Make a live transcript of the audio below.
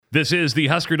This is the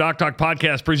Husker Doc Talk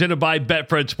podcast presented by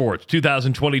Betfred Sports,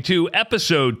 2022,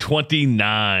 episode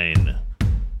 29.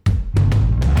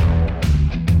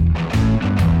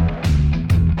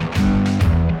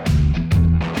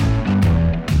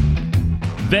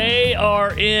 They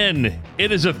are in.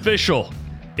 It is official.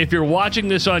 If you're watching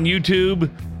this on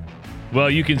YouTube, well,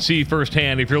 you can see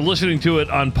firsthand. If you're listening to it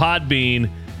on Podbean,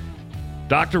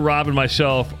 Dr. Rob and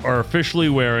myself are officially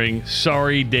wearing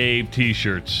Sorry Dave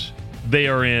t-shirts. They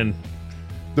are in.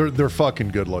 They're fucking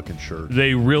good-looking shirts.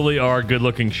 They really are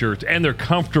good-looking shirts, and they're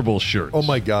comfortable shirts. Oh,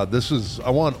 my God. I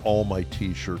want all my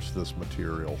t-shirts this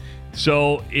material.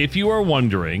 So if you are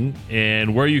wondering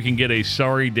and where you can get a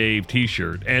Sorry Dave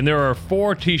t-shirt, and there are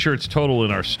 4 t-shirts total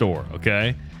in our store,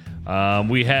 okay?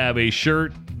 We have a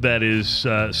shirt that is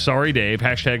Sorry Dave,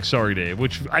 hashtag Sorry Dave,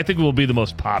 which I think will be the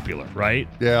most popular, right?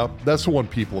 Yeah, that's the one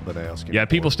people have been asking Yeah,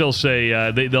 for. people still say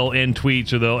they'll end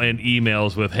tweets or they'll end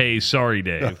emails with, hey, Sorry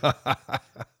Dave.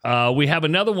 We have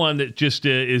another one that just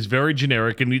is very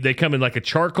generic, and they come in like a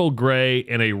charcoal gray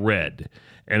and a red,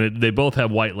 and they both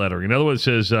have white lettering. Another one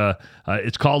says,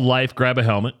 it's called Life, Grab a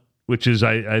Helmet, which is,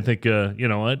 I think, you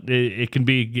know what, it can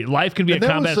be, life can be and a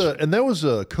combat. And that was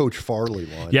a Coach Farley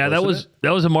line. Yeah, that was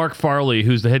a Mark Farley,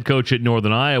 who's the head coach at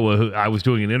Northern Iowa. Who I was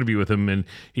doing an interview with him, and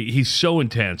he's so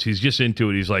intense. He's just into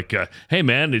it. He's like, "Hey,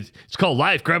 man, it's called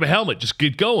Life. Grab a helmet. Just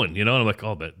get going." You know, and I'm like,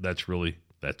 "Oh, that's really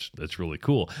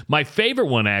cool." My favorite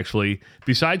one, actually,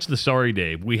 besides the Sorry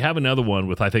Dave, we have another one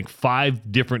with I think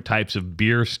 5 different types of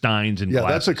beer steins and yeah,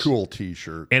 glasses. that's a cool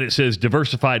T-shirt, and it says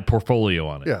diversified portfolio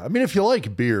on it. Yeah, I mean, if you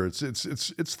like beer, it's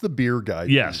the beer guy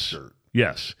T-shirt.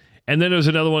 Yes. And then there's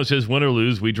another one that says, win or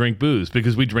lose, we drink booze,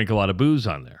 because we drink a lot of booze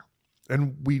on there.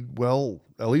 And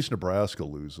at least Nebraska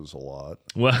loses a lot.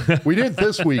 Well, we didn't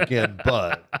this weekend,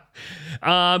 but.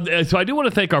 So I do want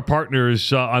to thank our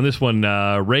partners on this one,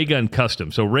 Raygun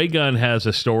Custom. So Raygun has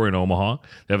a store in Omaha.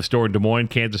 They have a store in Des Moines,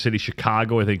 Kansas City,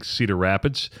 Chicago, I think Cedar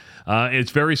Rapids.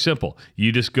 It's very simple.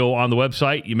 You just go on the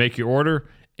website, you make your order,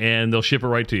 and they'll ship it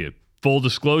right to you. Full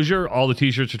disclosure, all the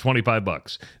t-shirts are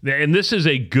 $25. And this is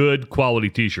a good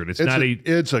quality t-shirt. It's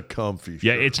a comfy shirt.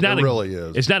 Yeah, it really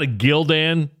is. It's not a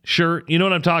Gildan shirt. You know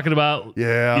what I'm talking about?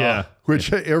 Yeah. Yeah.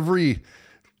 Which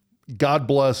God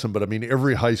bless them, but I mean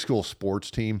every high school sports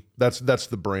team, that's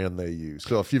the brand they use.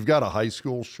 So if you've got a high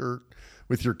school shirt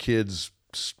with your kids'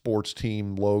 sports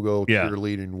team logo,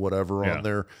 cheerleading, whatever on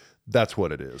there, that's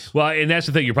what it is. Well, and that's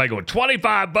the thing. You're probably going,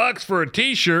 $25 for a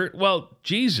T-shirt. Well,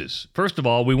 Jesus. First of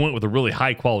all, we went with a really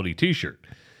high-quality T-shirt.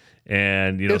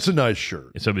 And, you know, it's a nice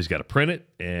shirt. And somebody's got to print it.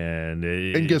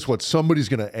 And guess what? Somebody's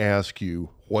going to ask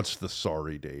you, what's the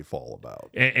Sorry Dave all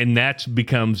about? And that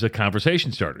becomes a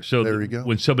conversation starter. So there you go.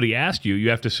 When somebody asks you, you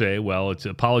have to say, well, it's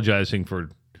apologizing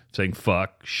for saying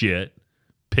fuck, shit,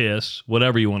 piss,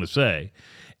 whatever you want to say.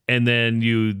 And then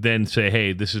you say,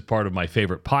 hey, this is part of my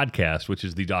favorite podcast, which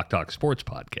is the Doc Talk Sports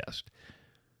podcast.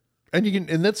 And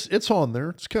it's on there.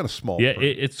 It's kind of small. Yeah,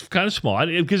 it's kind of small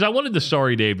because I wanted the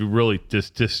Sorry Dave to really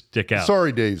just stick out.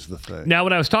 Sorry Dave's the thing. Now,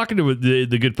 when I was talking to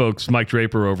the good folks, Mike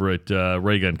Draper over at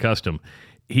Raygun Custom,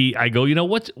 I go, you know,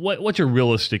 what's your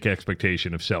realistic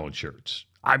expectation of selling shirts?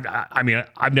 I mean,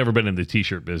 I've never been in the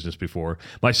T-shirt business before.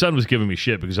 My son was giving me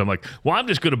shit because I'm like, well, I'm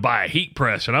just going to buy a heat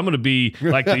press and I'm going to be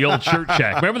like the old Shirt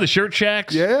Shack. Remember the Shirt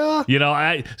Shacks? Yeah. You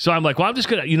know, so I'm like, well, I'm just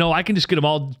going to, you know, I can just get them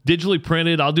all digitally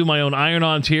printed. I'll do my own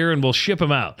iron-ons here and we'll ship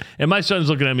them out. And my son's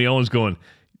looking at me, Owen's going,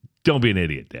 don't be an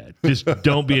idiot, Dad. Just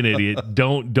don't be an idiot.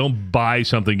 Don't buy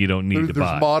something you don't need to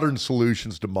buy. There's modern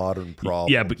solutions to modern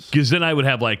problems. Yeah, because then I would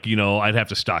have like, you know, I'd have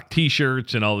to stock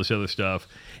T-shirts and all this other stuff.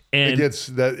 And it's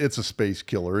a space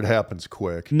killer. It happens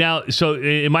quick. Now, so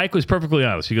Mike was perfectly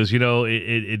honest. He goes, you know,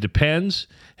 it depends.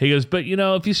 He goes, but, you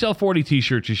know, if you sell 40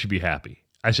 T-shirts, you should be happy.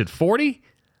 I said, 40?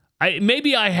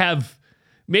 Maybe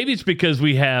it's because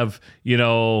we have, you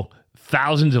know,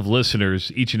 thousands of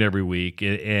listeners each and every week,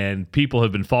 and people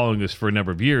have been following us for a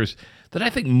number of years, that I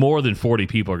think more than 40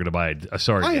 people are going to buy a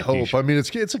Sorry Dave hope. T-shirt. I mean,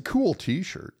 it's a cool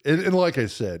T-shirt. And like I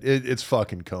said, it's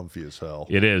fucking comfy as hell.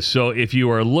 It is. So if you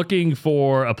are looking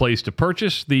for a place to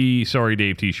purchase the Sorry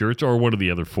Dave T-shirts or one of the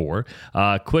other 4,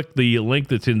 click the link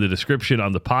that's in the description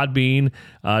on the Podbean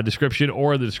description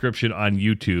or the description on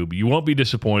YouTube. You won't be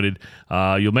disappointed.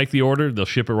 You'll make the order. They'll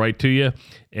ship it right to you.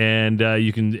 And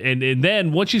you can, and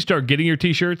then once you start getting your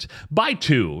T-shirts, buy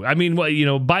 2. I mean, you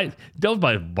know, don't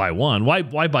buy one. Why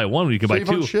buy one when you can save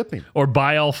buy 2? On shipping. Or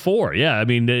buy all 4. Yeah, I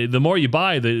mean, the more you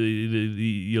buy,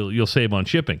 you'll save on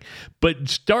shipping. But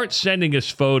start sending us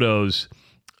photos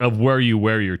of where you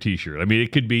wear your T-shirt. I mean,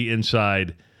 it could be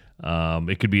inside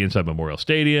It could be inside Memorial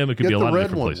Stadium. It could be a lot of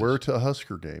different places. Wear it to a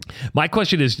Husker game. My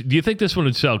question is, do you think this one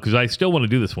would sell? Because I still want to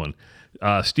do this one.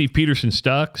 Steve Peterson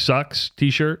sucks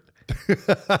T-shirt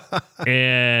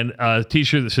and a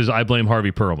T-shirt that says "I blame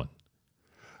Harvey Perlman."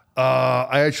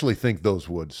 I actually think those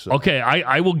would sell. Okay,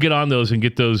 I will get on those and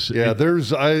get those. Yeah,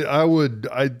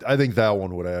 I think that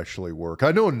one would actually work.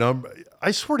 I know a number.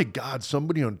 I swear to God,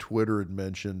 somebody on Twitter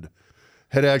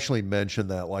had actually mentioned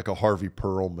that, like a Harvey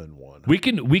Perlman one. We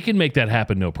can make that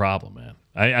happen, no problem, man.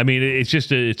 I mean, it's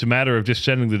a matter of just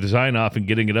sending the design off and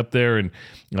getting it up there, and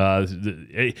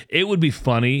it would be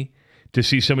funny to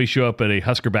see somebody show up at a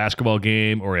Husker basketball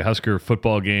game or a Husker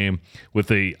football game with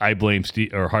a "I blame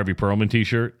Steve" or Harvey Perlman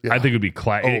T-shirt. Yeah. I think it would be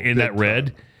in that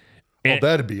red. And,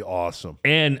 that'd be awesome.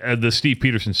 And the Steve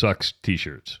Peterson sucks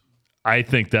T-shirts. I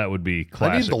think that would be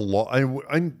classic. I need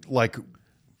I'm like,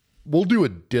 we'll do a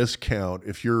discount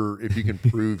if you can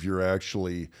prove you're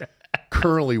actually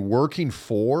currently working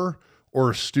for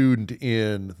or a student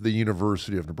in the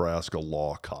University of Nebraska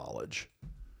Law College.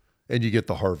 And you get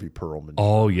the Harvey Perlman.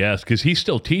 Oh, yes, because he's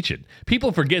still teaching.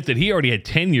 People forget that he already had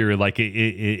tenure like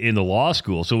in the law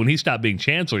school. So when he stopped being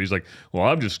chancellor, he's like, well,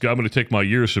 I'm going to take my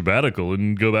year sabbatical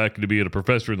and go back to being a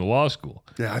professor in the law school.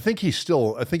 Yeah, I think he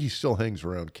still hangs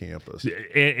around campus.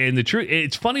 And the truth,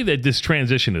 it's funny that this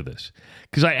transition to this,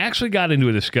 because I actually got into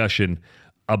a discussion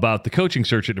about the coaching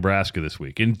search at Nebraska this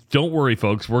week. And don't worry,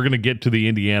 folks, we're going to get to the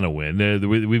Indiana win.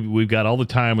 We've got all the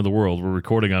time in the world. We're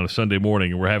recording on a Sunday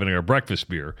morning, and we're having our breakfast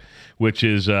beer, which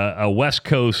is a West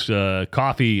Coast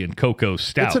coffee and cocoa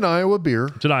stout. It's an Iowa beer.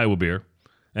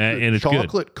 And it's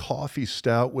chocolate good. Coffee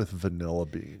stout with vanilla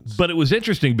beans. But it was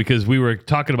interesting because we were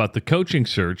talking about the coaching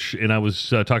search, and I was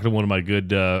talking to one of my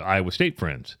good Iowa State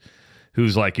friends,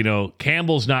 who's like,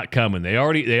 Campbell's not coming. They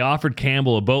offered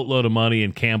Campbell a boatload of money,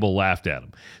 and Campbell laughed at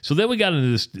him. So then we got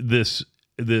into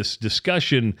this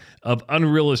discussion of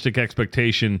unrealistic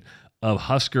expectation of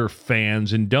Husker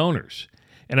fans and donors.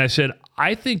 And I said,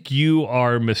 I think you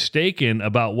are mistaken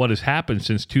about what has happened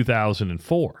since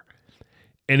 2004.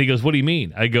 And he goes, what do you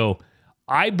mean? I go,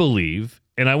 I believe,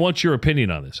 and I want your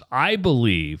opinion on this, I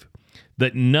believe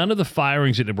that none of the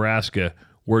firings at Nebraska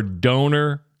were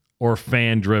donor or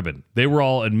fan driven. They were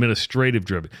all administrative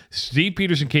driven. Steve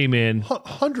Peterson came in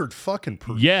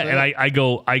 100%. Yeah, and I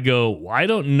go, I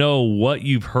don't know what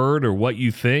you've heard or what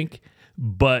you think,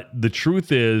 but the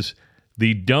truth is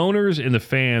the donors and the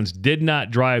fans did not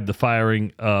drive the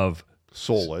firing of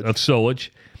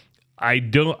Solich.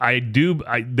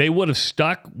 They would have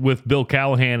stuck with Bill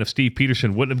Callahan if Steve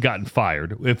Peterson wouldn't have gotten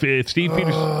fired. If Steve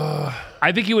Peterson,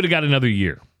 I think he would have got another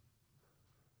year.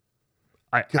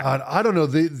 I don't know.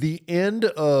 The end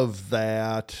of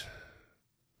that,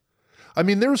 I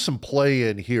mean, there was some play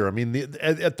in here. I mean,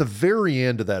 at the very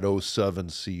end of that 2007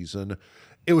 season,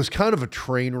 it was kind of a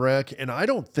train wreck, and I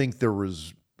don't think there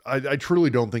was, I truly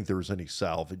don't think there was any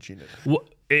salvaging it. Well,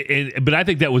 but I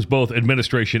think that was both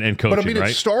administration and coaching, but I mean, right?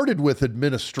 It started with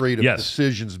administrative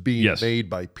decisions being made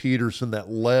by Peterson that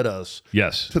led us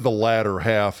to the latter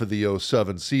half of the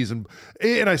 2007 season.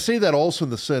 And I say that also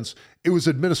in the sense it was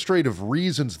administrative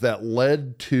reasons that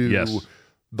led to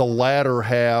the latter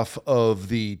half of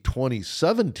the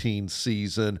 2017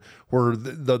 season where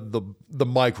the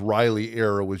Mike Riley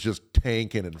era was just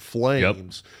tanking in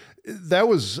flames. Yep. That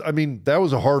was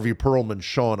a Harvey Perlman,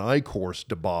 Sean Eichhorst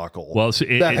debacle. Well,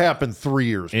 that happened 3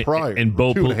 years prior, and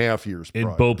 2.5 years prior.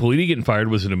 And Bo Pelini getting fired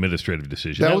was an administrative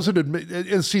decision. That was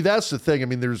and see, that's the thing. I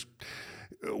mean, there's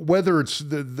whether it's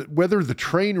whether the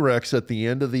train wrecks at the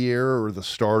end of the era or the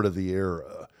start of the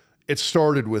era, it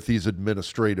started with these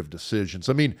administrative decisions.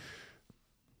 I mean,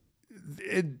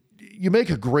 you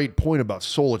make a great point about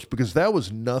Solich because that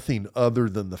was nothing other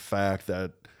than the fact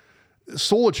that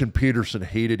Solich and Peterson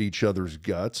hated each other's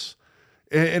guts,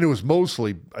 and it was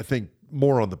mostly, I think,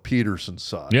 more on the Peterson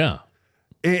side. Yeah.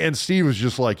 And Steve was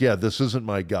just like, yeah, this isn't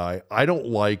my guy. I don't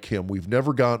like him. We've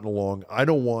never gotten along. I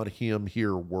don't want him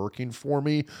here working for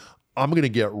me. I'm going to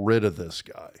get rid of this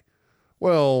guy.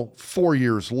 Well, 4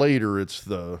 years later, it's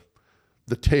the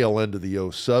tail end of the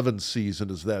 2007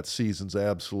 season as that season's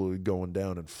absolutely going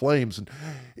down in flames. And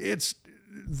it's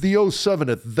the 2007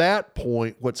 at that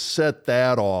point, what set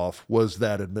that off was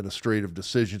that administrative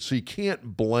decision. So you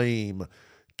can't blame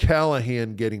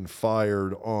Callahan getting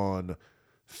fired on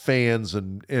fans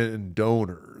and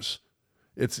donors.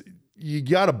 You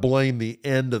got to blame the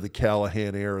end of the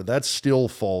Callahan era. That still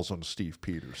falls on Steve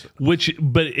Peterson.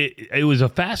 But it was a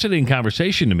fascinating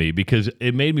conversation to me because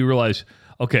it made me realize,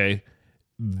 okay,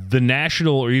 the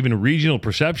national or even regional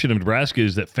perception of Nebraska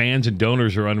is that fans and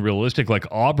donors are unrealistic, like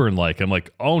Auburn. I'm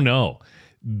like, oh no,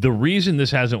 The reason this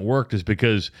hasn't worked is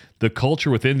because the culture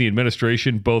within the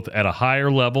administration, both at a higher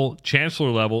level,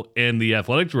 chancellor level, and the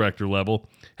athletic director level,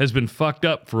 has been fucked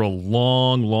up for a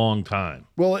long, long time.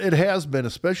 Well, it has been,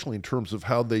 especially in terms of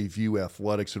how they view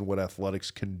athletics and what athletics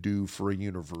can do for a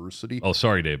university. Oh,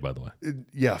 sorry, Dave, by the way.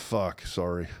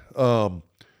 Sorry.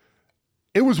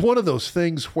 It was one of those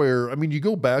things where, I mean, you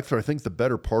go back through, I think, the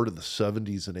better part of the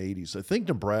 70s and 80s. I think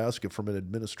Nebraska, from an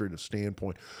administrative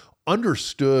standpoint,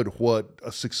 understood what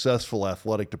a successful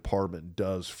athletic department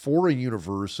does for a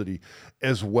university,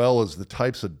 as well as the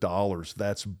types of dollars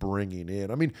that's bringing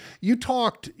in. I mean, you've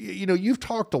talked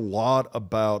a lot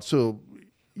about, so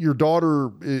your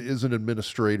daughter is an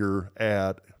administrator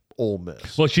at Ole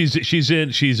Miss. Well, she's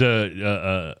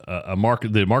the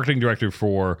marketing director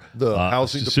for the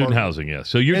housing student department. housing. Yeah.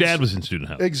 So your dad was in student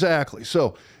housing. Exactly.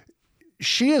 So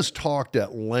she has talked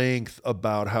at length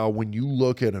about how when you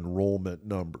look at enrollment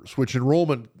numbers, which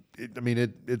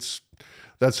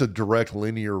that's a direct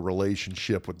linear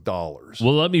relationship with dollars.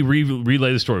 Well, let me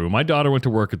relay the story. When my daughter went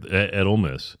to work at Ole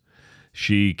Miss,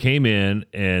 she came in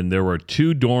and there were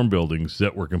 2 dorm buildings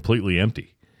that were completely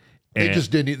empty. They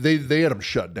just didn't. They had them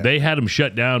shut down. They had them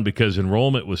shut down because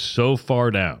enrollment was so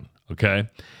far down. Okay,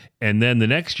 and then the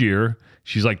next year,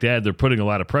 she's like, "Dad, they're putting a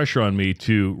lot of pressure on me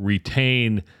to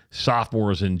retain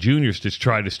sophomores and juniors to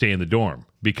try to stay in the dorm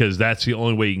because that's the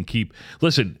only way you can keep."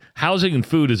 Listen, housing and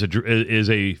food is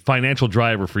a financial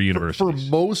driver for universities. For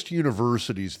most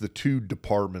universities, the 2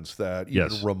 departments that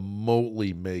even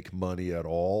remotely make money at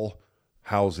all.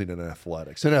 Housing and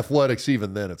athletics. And athletics,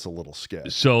 even then, it's a little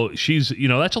sketchy. So she's,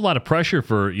 that's a lot of pressure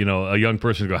for, a young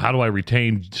person to go, how do I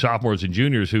retain sophomores and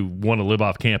juniors who want to live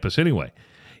off campus anyway?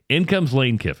 In comes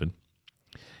Lane Kiffin.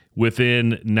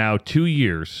 Within now 2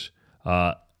 years,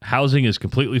 housing is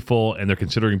completely full and they're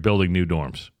considering building new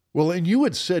dorms. Well, and you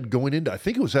had said going into, I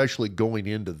think it was actually going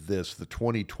into this, the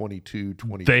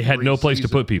 2022-23 they had no place season,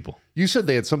 to put people. You said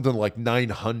they had something like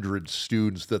 900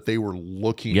 students that they were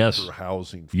looking for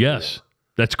housing for. Yes.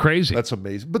 That's crazy. That's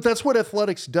amazing. But that's what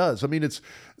athletics does. I mean, it's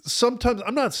sometimes,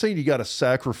 I'm not saying you got to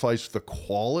sacrifice the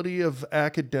quality of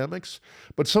academics,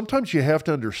 but sometimes you have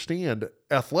to understand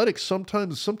athletics,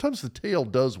 sometimes the tail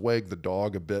does wag the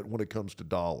dog a bit when it comes to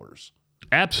dollars.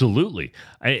 Absolutely.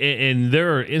 And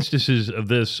there are instances of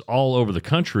this all over the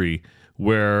country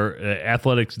where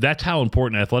athletics, that's how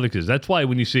important athletics is. That's why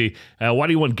when you see, why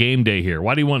do you want game day here?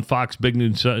 Why do you want Fox Big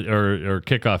Noon or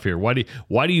kickoff here? Why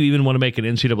do you even want to make an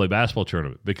NCAA basketball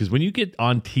tournament? Because when you get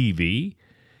on TV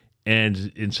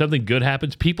and something good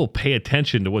happens, people pay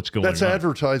attention to what's going on. That's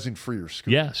advertising for your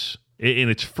school. Yes. And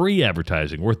it's free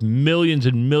advertising worth millions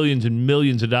and millions and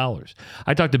millions of dollars.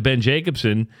 I talked to Ben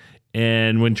Jacobson,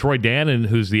 and when Troy Dannon,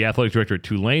 who's the athletic director at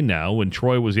Tulane now, when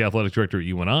Troy was the athletic director at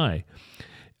UNI,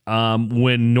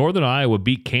 when Northern Iowa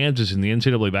beat Kansas in the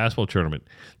NCAA basketball tournament,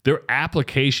 their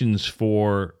applications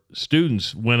for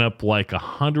students went up like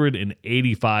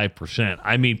 185%.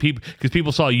 I mean,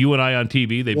 people saw UNI on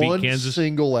TV. They beat Kansas. One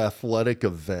single athletic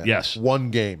event. Yes. One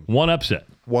game. One upset.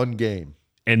 One game.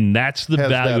 And that's the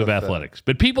value of athletics.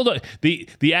 But people don't,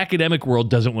 the academic world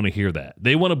doesn't want to hear that.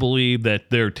 They want to believe that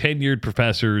their tenured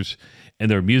professors and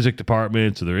their music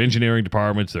departments, or their engineering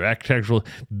departments, their architectural,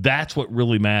 that's what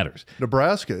really matters.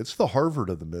 Nebraska, it's the Harvard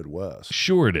of the Midwest.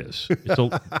 Sure it is.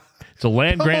 It's a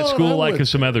land grant school like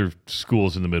some other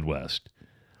schools in the Midwest.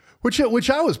 Which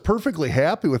I was perfectly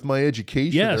happy with my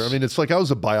education there. I mean, it's like I was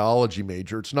a biology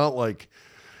major. It's not like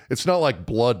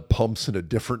blood pumps in a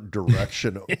different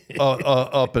direction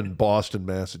up in Boston,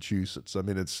 Massachusetts. I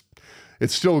mean, it's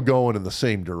still going in the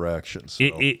same direction. So.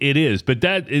 It is, but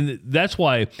that's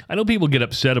why I know people get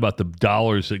upset about the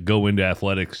dollars that go into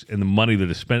athletics and the money that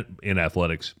is spent in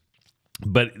athletics,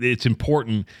 but it's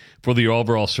important for the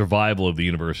overall survival of the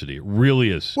university. It really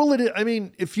is. Well, I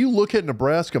mean, if you look at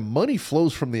Nebraska, money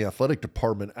flows from the athletic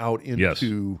department out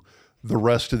into the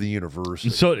rest of the university.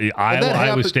 So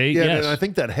Iowa State, yes. And I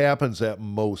think that happens at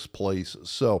most places.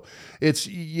 So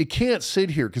you can't sit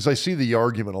here, because I see the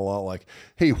argument a lot like,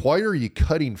 hey, why are you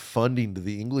cutting funding to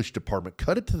the English department?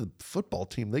 Cut it to the football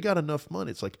team. They got enough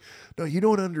money. It's like, no, you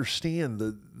don't understand.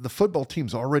 The football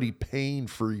team's already paying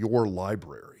for your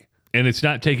library. And it's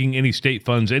not taking any state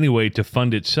funds anyway to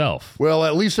fund itself. Well,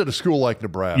 at least at a school like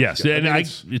Nebraska. Yes, and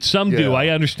some do. I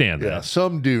understand that. Yeah,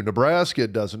 some do. Nebraska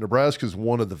doesn't. Nebraska is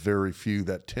one of the very few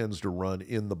that tends to run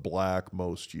in the black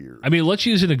most years. I mean, let's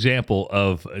use an example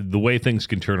of the way things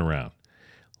can turn around.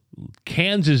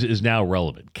 Kansas is now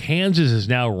relevant. Kansas is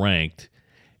now ranked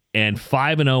and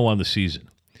 5-0 on the season.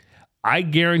 I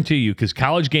guarantee you, because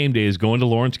College Game Day is going to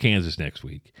Lawrence, Kansas next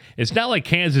week. It's not like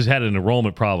Kansas had an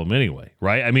enrollment problem anyway,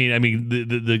 right? I mean,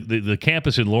 the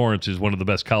campus in Lawrence is one of the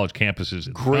best college campuses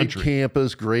in the Great country.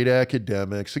 campus, great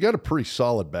academics. They got a pretty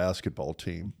solid basketball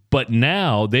team. But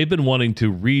now they've been wanting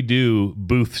to redo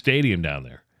Booth Stadium down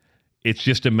there. It's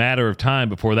just a matter of time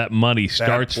before that money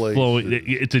starts place flowing.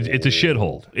 is It's a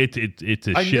shithole. It's a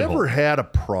I shithole. never had a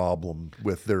problem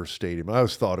with their stadium. I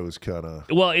always thought it was kind of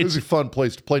it was a fun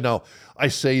place to play. Now, I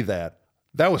say that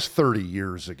was 30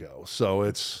 years ago, so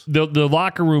it's the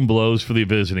locker room blows for the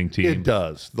visiting team. it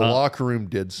does. The locker room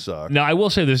did suck. Now, I will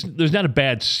say there's not a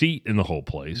bad seat in the whole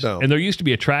place, No. and there used to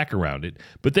be a track around it,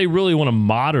 but they really want to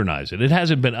modernize it. It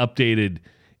hasn't been updated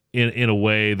in a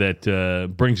way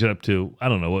that brings it up to, I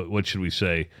don't know, what should we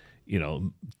say,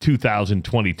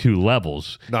 2022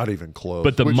 levels. Not even close.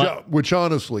 But which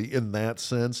honestly, in that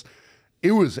sense,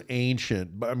 it was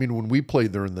ancient. I mean, when we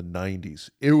played there in the 90s,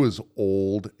 it was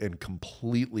old and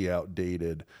completely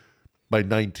outdated by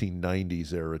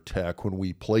 1990s era tech when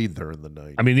we played there in the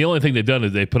 90s. I mean, the only thing they've done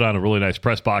is they put on a really nice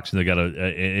press box and they got an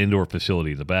indoor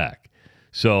facility in the back.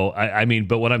 So, I mean,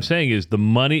 but what I'm saying is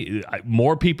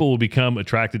more people will become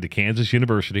attracted to Kansas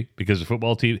University because the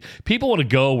football team. People want to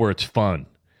go where it's fun.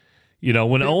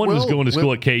 When Owen was going to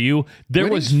school at KU, there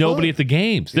was nobody at the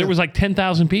games. There was like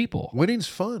 10,000 people. Winning's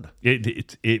fun.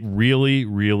 It really,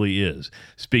 really is.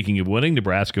 Speaking of winning,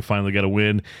 Nebraska finally got a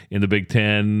win in the Big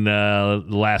Ten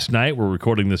last night. We're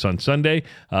recording this on Sunday,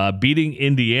 beating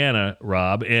Indiana,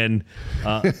 Rob. And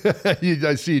I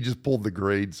see you just pulled the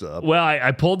grades up. Well,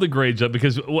 I pulled the grades up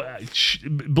because,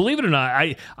 believe it or not,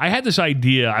 I had this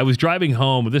idea. I was driving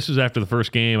home. This was after the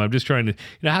first game. I'm just trying to,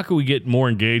 how can we get more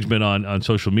engagement on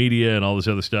social media and all this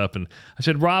other stuff? And I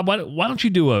said, Rob, why don't you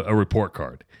do a report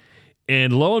card?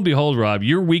 And lo and behold, Rob,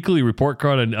 your weekly report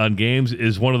card on games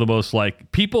is one of the most,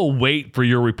 people wait for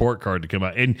your report card to come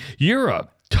out. And you're a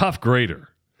tough grader.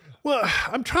 Well,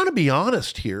 I'm trying to be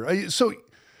honest here. I'm trying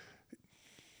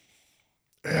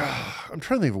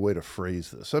to think of a way to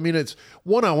phrase this. I mean, it's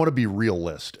one, I want to be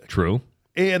realistic. True.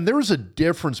 And there's a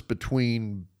difference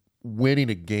between winning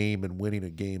a game and winning a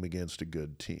game against a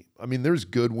good team. I mean, there's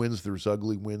good wins, there's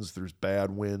ugly wins, there's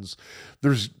bad wins.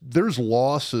 There's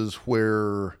losses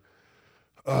where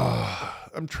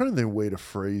I'm trying to think of a way to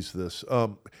phrase this.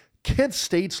 Kent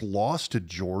State's loss to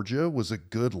Georgia was a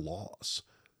good loss.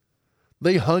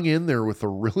 They hung in there with a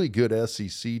really good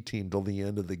SEC team till the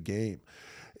end of the game.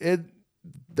 And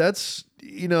that's,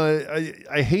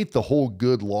 I hate the whole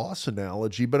good loss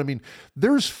analogy, but I mean,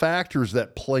 there's factors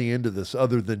that play into this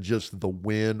other than just the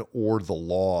win or the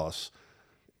loss.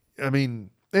 I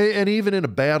mean, and even in a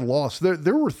bad loss,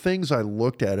 there were things I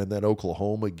looked at in that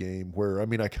Oklahoma game where, I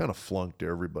mean, I kind of flunked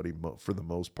everybody for the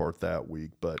most part that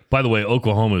week. But by the way,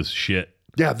 Oklahoma's shit.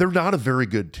 Yeah, they're not a very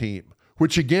good team.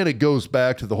 Which again, it goes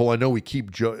back to the whole. I know we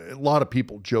keep a lot of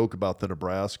people joke about the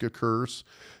Nebraska curse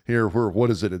here. Where what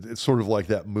is it? It's sort of like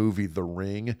that movie, The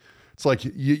Ring. It's like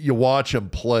you watch them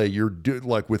play. You're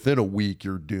like within a week,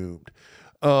 you're doomed.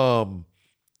 God,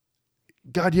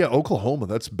 yeah, Oklahoma.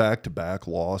 That's back-to-back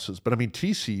losses. But I mean,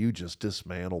 TCU just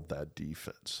dismantled that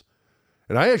defense,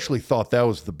 and I actually thought that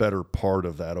was the better part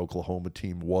of that Oklahoma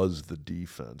team was the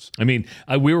defense. I mean,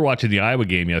 we were watching the Iowa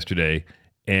game yesterday.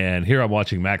 And here I'm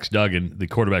watching Max Duggan, the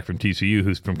quarterback from TCU,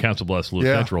 who's from Council Bluffs, Lewis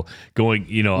Central, going,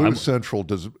 Lewis Central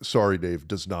does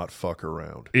not fuck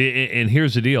around. And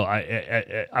here's the deal.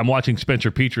 I'm watching Spencer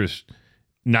Petras,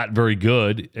 not very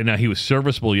good. And now he was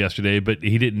serviceable yesterday, but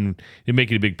he didn't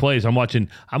make any big plays. I'm watching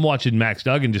Max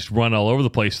Duggan just run all over the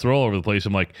place, throw all over the place.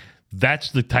 I'm like,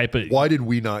 that's the type of... Why did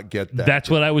we not get that? That's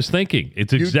what I was thinking.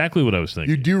 It's exactly what I was thinking.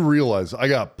 You do realize I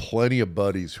got plenty of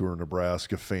buddies who are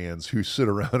Nebraska fans who sit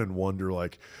around and wonder,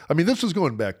 this was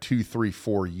going back 2, 3,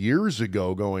 4 years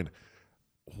ago going,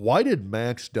 why did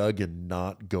Max Duggan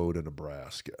not go to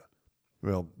Nebraska?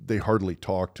 Well, they hardly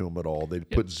talked to him at all. They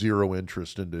put zero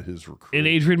interest into his recruitment. And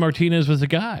Adrian Martinez was the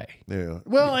guy. Yeah.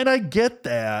 Well, and I get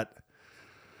that.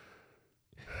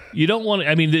 You don't want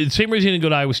to, the same reason he didn't go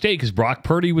to Iowa State, because Brock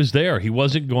Purdy was there. He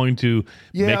wasn't going to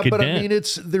make a dent. I mean,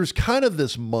 there's kind of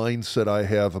this mindset I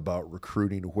have about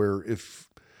recruiting where if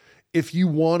you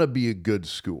want to be a good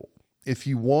school, if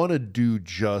you want to do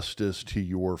justice to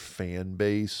your fan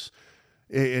base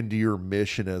and to your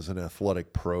mission as an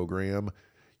athletic program,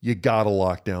 you got to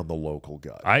lock down the local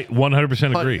guys. I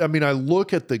 100% agree. I mean, I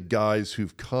look at the guys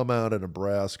who've come out of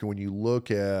Nebraska. When you look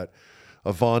at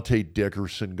Avante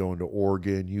Dickerson going to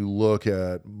Oregon. You look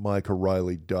at Micah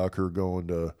Riley Ducker going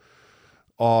to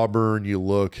Auburn. You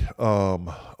look,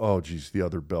 the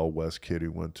other Bell West kid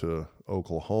who went to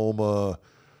Oklahoma.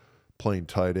 playing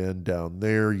tight end down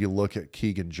there. You look at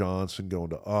Keegan Johnson going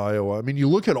to Iowa. I mean, you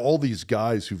look at all these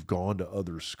guys who've gone to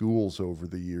other schools over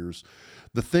the years.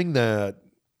 The thing that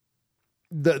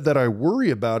I worry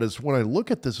about is when I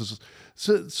look at this is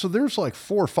so there's like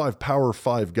 4 or 5 Power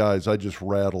 5 guys I just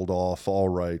rattled off all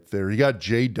right there. You got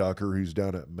Jay Ducker, who's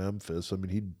down at Memphis. I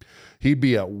mean, he'd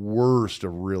be at worst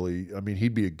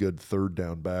he'd be a good third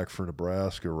down back for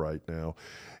Nebraska right now.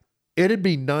 It'd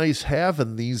be nice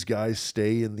having these guys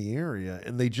stay in the area,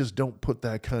 and they just don't put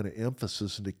that kind of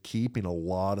emphasis into keeping a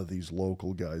lot of these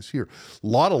local guys here. A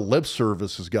lot of lip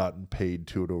service has gotten paid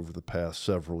to it over the past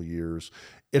several years.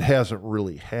 It hasn't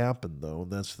really happened, though,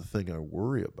 and that's the thing I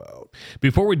worry about.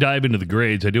 Before we dive into the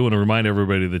grades, I do want to remind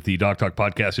everybody that the Doc Talk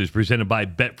podcast is presented by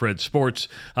Betfred Sports.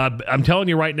 I'm telling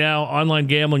you right now, online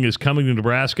gambling is coming to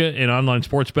Nebraska, and online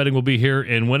sports betting will be here.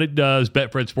 And when it does,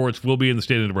 Betfred Sports will be in the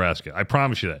state of Nebraska. I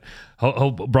promise you that.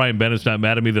 Hope Brian Bennett's not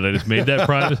mad at me that I just made that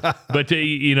promise. But,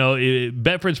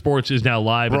 Betfred Sports is now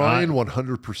live. Brian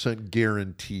 100%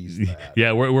 guarantees that.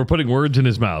 Yeah, we're putting words in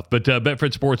his mouth. But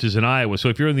Betfred Sports is in Iowa. So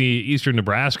if you're in the eastern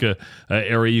Nebraska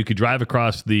area, you could drive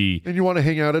across and you want to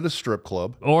hang out at a strip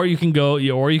club, or you can go,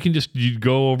 or you can just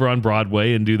go over on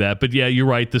Broadway and do that. But yeah, you're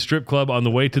right. The strip club on the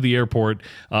way to the airport,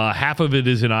 half of it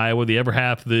is in Iowa, the other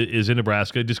half is in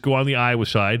Nebraska. Just go on the Iowa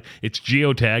side. It's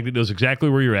geotagged. It knows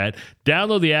exactly where you're at.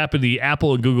 Download the app in the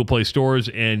Apple and Google Play stores,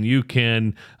 and you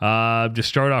can just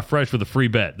start off fresh with a free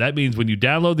bet. That means when you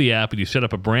download the app and you set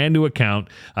up a brand new account,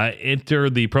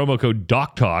 enter the promo code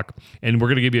DocTalk, and we're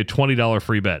going to give you a $20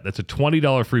 free bet. That's a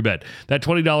 $20 free bet. That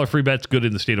 $20 free bet's good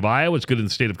in the state of Iowa. It's good in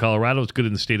the state of Colorado. It's good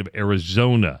in the state of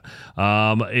Arizona.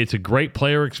 It's a great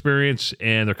player experience,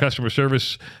 and their customer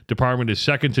service department is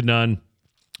second to none.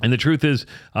 And the truth is,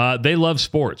 they love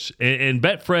sports. And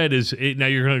Betfred now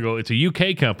you're going to go, it's a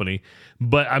UK company,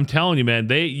 but I'm telling you, man,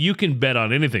 you can bet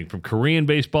on anything from Korean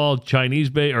baseball, Japanese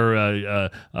baseball,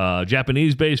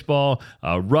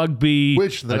 rugby,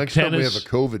 which the next tennis. time we have a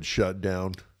COVID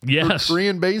shutdown. Yes.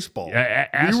 Korean baseball.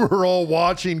 We were all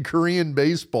watching Korean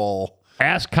baseball.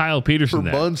 Ask Kyle Peterson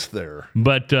for months there.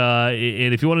 But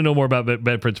and if you want to know more about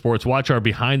Betfred Sports, watch our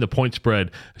Behind the Point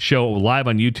Spread show live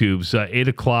on YouTube, 8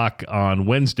 o'clock on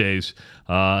Wednesdays,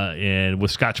 and with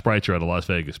Scott Spreitzer out of Las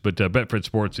Vegas. But Betfred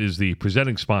Sports is the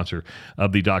presenting sponsor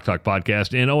of the Doc Talk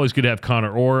podcast, and always good to have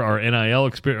Connor Orr, our NIL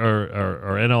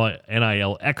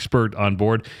expert, on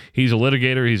board. He's a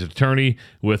litigator. He's an attorney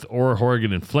with Orr,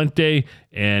 Horgan, and Flinte.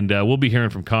 And we'll be hearing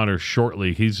from Connor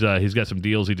shortly. He's got some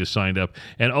deals he just signed up.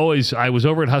 And always, I was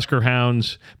over at Husker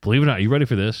Hounds. Believe it or not, you ready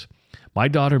for this? My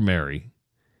daughter Mary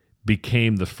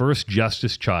became the first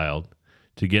Justice child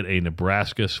to get a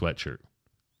Nebraska sweatshirt.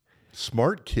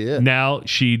 Smart kid. Now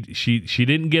she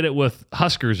didn't get it with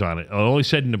Huskers on it. It only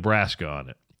said Nebraska on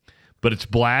it, but it's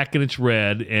black and it's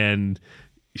red. And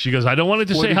she goes, I don't want it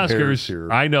to say Huskers.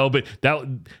 I know, but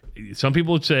some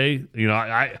people would say,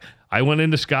 I went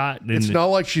into Scott. And it's not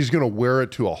like she's going to wear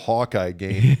it to a Hawkeye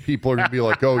game. People are going to be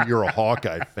like, oh, you're a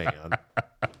Hawkeye fan.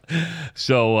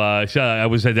 So I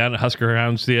was down at Husker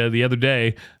Hounds the other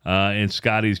day, and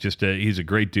Scotty's he's a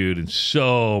great dude and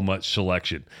so much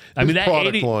selection. His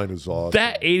product line is awesome.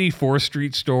 That 84th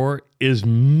Street store is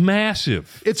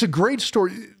massive. It's a great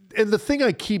store. And the thing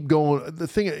I keep going,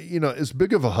 as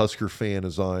big of a Husker fan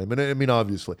as I am, and I mean,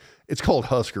 obviously, it's called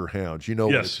Husker Hounds. You know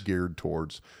what it's geared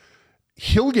towards.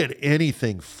 He'll get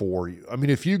anything for you. I mean,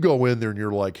 if you go in there and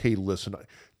you're like, hey, listen,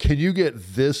 can you get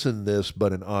this and this,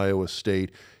 but in Iowa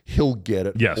State, he'll get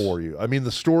it for you. I mean,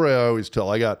 the story I always tell,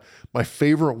 I got my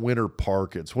favorite winter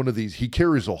park. It's one of these. He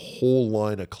carries a whole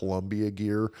line of Columbia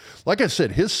gear. Like I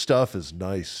said, his stuff is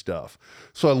nice stuff.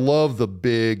 So I love the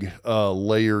big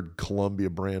layered Columbia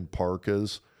brand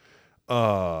parkas.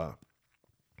 And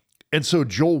so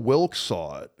Joel Wilkes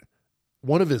saw it.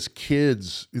 One of his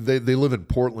kids, they live in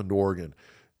Portland, Oregon.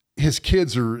 His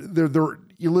kids you live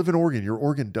in Oregon, you're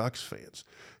Oregon Ducks fans.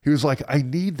 He was like, I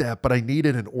need that, but I need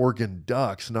it in Oregon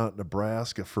Ducks, not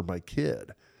Nebraska for my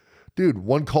kid. Dude,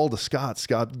 one call to Scott.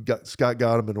 Scott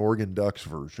got him an Oregon Ducks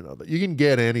version of it. You can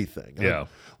get anything. Yeah.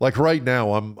 Like right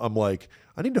now, I'm like,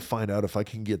 I need to find out if I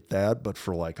can get that, but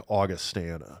for like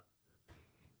Augustana.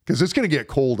 Because it's going to get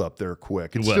cold up there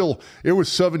quick. It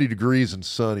was 70 degrees and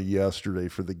sunny yesterday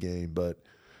for the game, but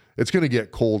it's going to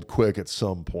get cold quick at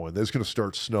some point. It's going to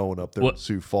start snowing up there in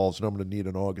Sioux Falls, and I'm going to need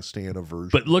an Augustana version.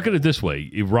 But look at it this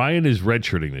way. Ryan is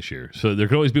redshirting this year. So there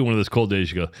could always be one of those cold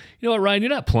days you go, you know what, Ryan,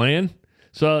 you're not playing.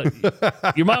 So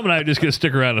your mom and I are just going to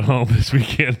stick around at home this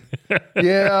weekend.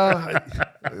 Yeah.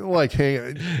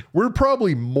 We're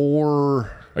probably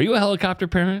more... Are you a helicopter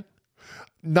parent?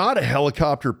 Not a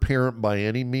helicopter parent by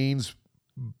any means,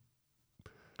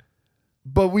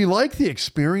 But we like the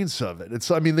experience of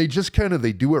it. I mean, they just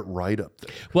they do it right up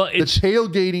there. Well, The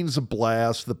tailgating's a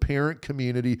blast. The parent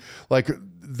community,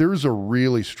 there's a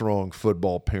really strong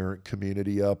football parent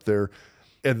community up there,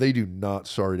 and they do not,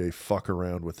 fuck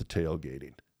around with the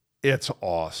tailgating. It's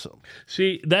awesome.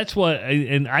 See, that's what,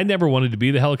 and I never wanted to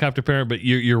be the helicopter parent, but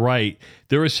you're right.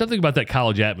 There was something about that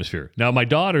college atmosphere. Now, my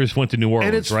daughters went to New Orleans,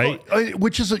 and it's right?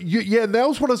 Which is, that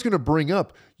was what I was going to bring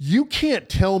up. You can't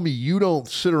tell me you don't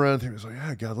sit around and think, it's like,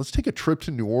 oh, God, let's take a trip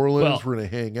to New Orleans. Well, we're going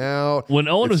to hang out. When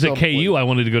Owen was at KU, I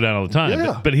wanted to go down all the time,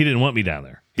 Yeah. but he didn't want me down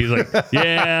there. He's like,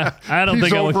 yeah, I don't He's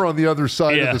think I over want. on the other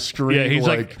side Yeah. of the screen, Yeah, he's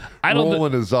like, I don't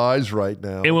rolling his eyes right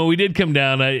now. And when we did come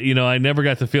down, I never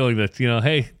got the feeling that,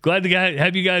 hey, glad to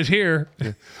have you guys here.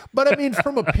 But I mean,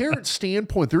 from a parent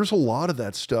standpoint, there's a lot of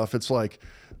that stuff. It's like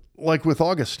with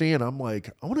Augustana, I'm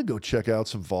like, I want to go check out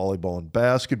some volleyball and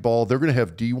basketball. They're going to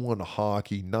have D1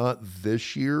 hockey, not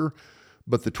this year,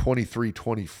 but the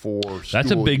 23-24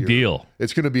 That's a big year. deal.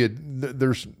 It's going to be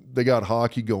they got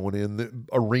hockey going in. The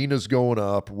arena's going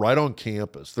up right on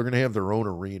campus. They're going to have their own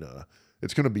arena.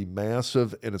 It's going to be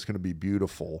massive and it's going to be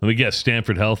beautiful. Let me guess,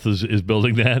 Stanford Health is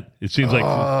building that. It seems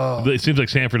like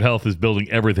Stanford Health is building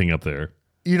everything up there.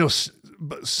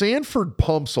 Sanford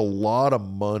pumps a lot of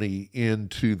money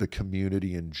into the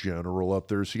community in general up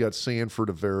there. So you got Sanford,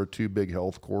 Avera, two big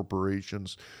health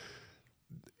corporations.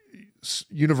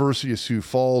 University of Sioux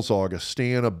Falls,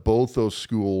 Augustana, both those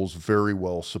schools very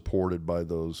well supported by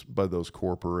those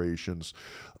corporations.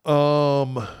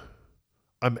 I'm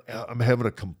having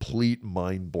a complete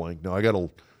mind blank now. I gotta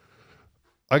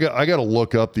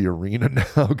look up the arena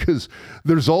now because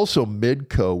there's also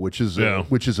Midco, which is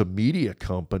a media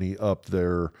company up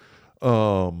there.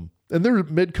 And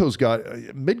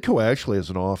Midco actually has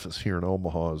an office here in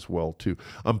Omaha as well too.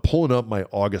 I'm pulling up my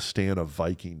Augustana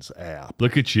Vikings app.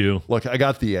 Look at you. Look, I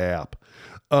got the app.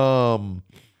 But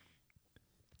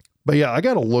yeah, I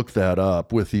got to look that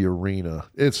up with the arena.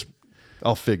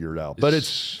 I'll figure it out. But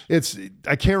it's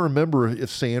I can't remember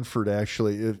if Sanford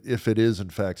actually, if it is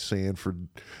in fact Sanford.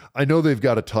 I know they've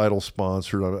got a title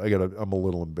sponsor. I'm a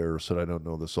little embarrassed that I don't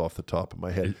know this off the top of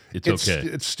my head. It's okay.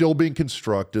 It's still being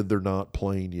constructed. They're not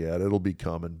playing yet. It'll be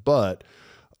coming. But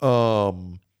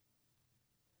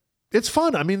it's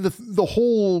fun. I mean, the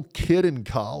whole kid in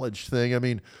college thing. I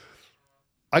mean,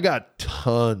 I got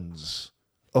tons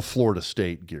of Florida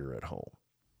State gear at home.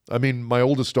 I mean, my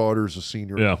oldest daughter is a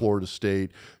senior at Florida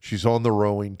State. She's on the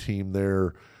rowing team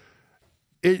there.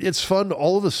 It's fun.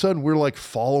 All of a sudden, we're like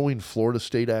following Florida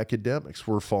State academics.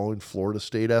 We're following Florida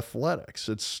State athletics.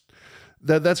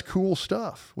 That's cool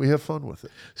stuff. We have fun with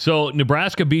it. So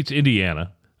Nebraska beats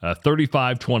Indiana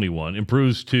 35-21,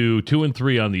 improves to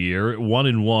 2-3 on the year,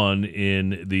 1-1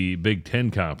 in the Big Ten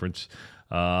Conference.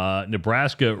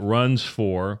 Nebraska runs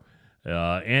for.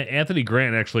 Anthony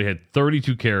Grant actually had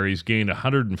 32 carries, gained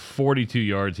 142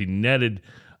 yards. He netted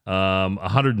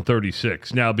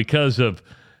 136. Now, because of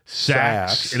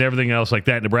sacks and everything else like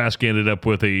that, Nebraska ended up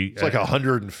with it's like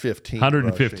 115.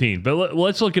 115. Rushing. But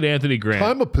let's look at Anthony Grant.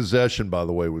 Time of possession, by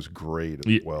the way, was great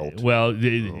as well. Well,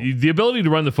 the ability to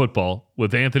run the football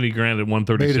with Anthony Grant at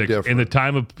 136 and the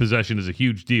time of possession is a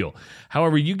huge deal.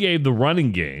 However, you gave the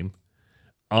running game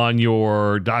on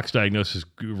your Doc's Diagnosis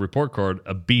report card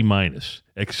a B-.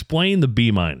 Explain the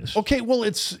B-. Okay, well,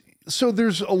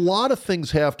 there's a lot of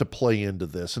things have to play into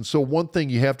this. And so one thing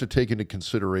you have to take into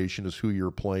consideration is who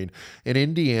you're playing. And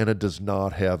Indiana does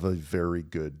not have a very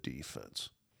good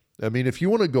defense. I mean, if you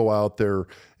want to go out there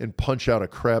and punch out a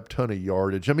crap ton of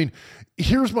yardage, I mean,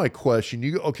 here's my question.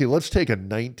 Let's take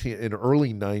an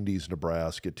early 90s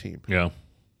Nebraska team. Yeah.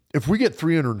 If we get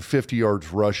 350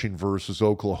 yards rushing versus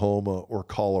Oklahoma or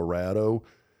Colorado,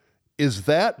 is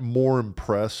that more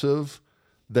impressive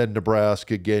than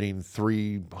Nebraska getting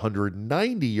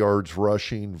 390 yards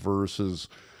rushing versus,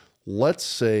 let's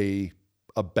say,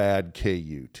 a bad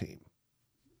KU team?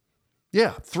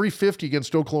 Yeah, 350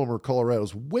 against Oklahoma or Colorado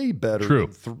is way better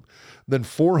than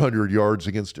 400 yards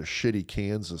against a shitty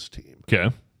Kansas team.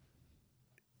 Okay.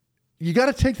 You got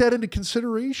to take that into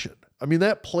consideration. I mean,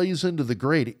 that plays into the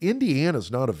grade.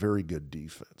 Indiana's not a very good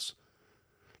defense.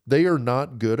 They are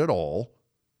not good at all.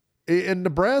 And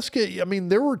Nebraska, I mean,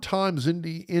 there were times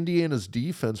Indiana's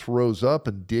defense rose up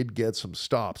and did get some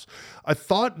stops. I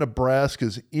thought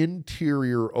Nebraska's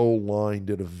interior O-line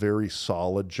did a very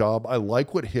solid job. I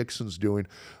like what Hickson's doing.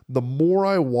 The more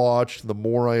I watch, the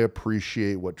more I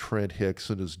appreciate what Trent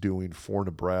Hickson is doing for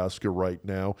Nebraska right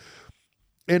now.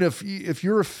 And if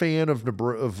you're a fan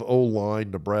of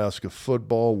O-line, Nebraska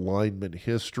football, lineman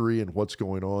history, and what's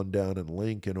going on down in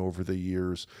Lincoln over the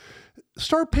years,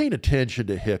 start paying attention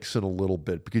to Hickson a little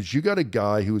bit, because you got a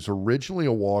guy who was originally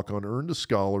a walk-on, earned a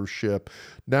scholarship,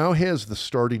 now has the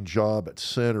starting job at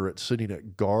center, sitting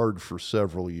at guard for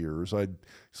several years.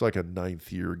 He's like a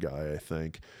ninth-year guy, I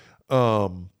think.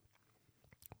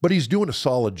 But he's doing a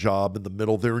solid job in the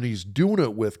middle there, and he's doing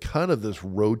it with kind of this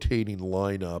rotating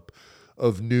lineup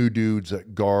of new dudes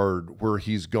at guard, where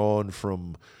he's gone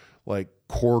from like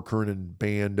Corcoran and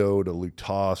Bando to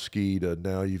Lutoski to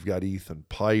now you've got Ethan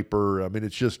Piper. I mean,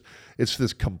 it's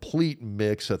this complete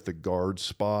mix at the guard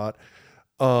spot.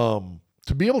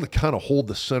 To be able to kind of hold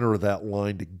the center of that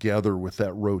line together with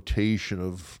that rotation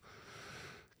of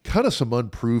kind of some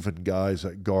unproven guys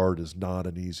at guard is not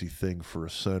an easy thing for a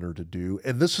center to do.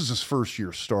 And this is his first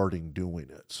year starting doing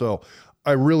it. So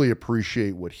I really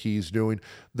appreciate what he's doing.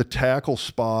 The tackle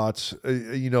spots, we're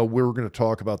going to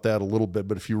talk about that a little bit,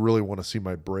 but if you really want to see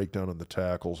my breakdown on the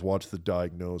tackles, watch the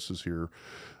diagnosis here,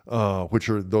 those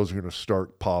are going to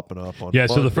start popping up on Yeah,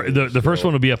 Monday. So the first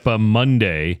one will be up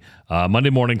Monday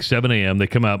morning, 7 a.m. They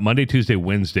come out Monday, Tuesday,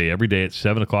 Wednesday, every day at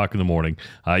 7 o'clock in the morning.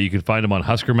 You can find them on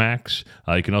Husker Max.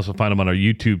 You can also find them on our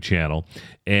YouTube channel.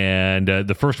 And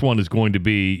the first one is going to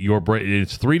be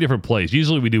it's 3 different plays.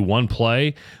 Usually we do one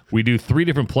play. We do 3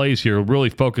 different plays here, really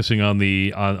focusing on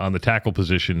the tackle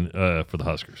position for the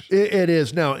Huskers. It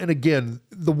is now, and again,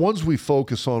 the ones we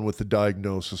focus on with the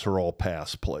diagnosis are all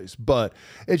pass plays, but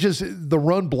it's just the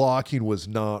run blocking was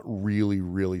not really,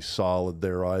 really solid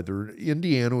there either.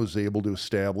 Indiana was able to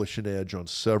establish an edge on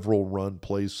several run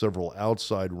plays, several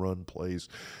outside run plays,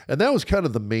 and that was kind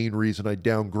of the main reason I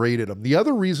downgraded them. The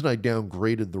other reason I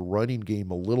downgraded the running game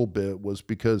a little bit was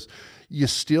because you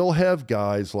still have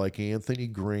guys like Anthony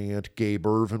Grant, Gabe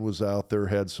Irvin was out there,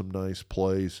 had some nice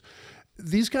plays.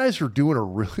 These guys are doing a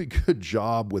really good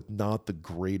job with not the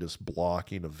greatest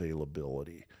blocking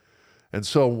availability. And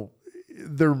so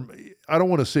I don't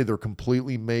want to say they're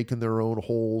completely making their own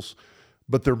holes,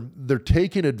 but they're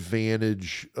taking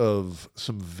advantage of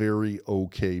some very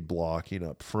okay blocking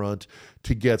up front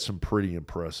to get some pretty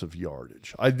impressive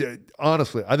yardage.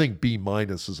 Honestly, I think B-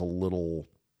 is a little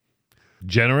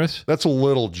generous. That's a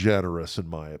little generous in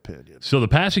my opinion. So the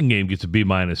passing game gets a B-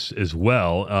 as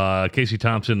well. Casey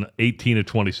Thompson, 18 of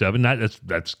 27.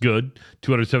 That's good.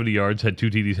 270 yards, had 2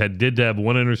 TDs, did have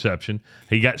 1 interception.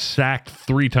 He got sacked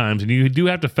 3 times, and you do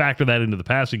have to factor that into the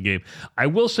passing game. I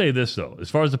will say this, though,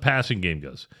 as far as the passing game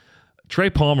goes,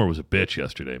 Trey Palmer was a bitch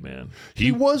yesterday, man.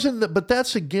 He wasn't, but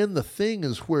that's again the thing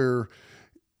is where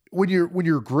when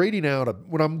you're grading out,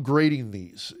 when I'm grading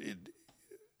these,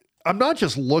 I'm not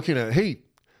just looking at, hey,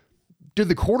 did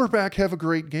the quarterback have a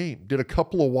great game? Did a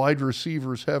couple of wide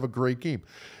receivers have a great game?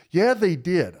 Yeah, they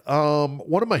did.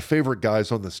 One of my favorite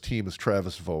guys on this team is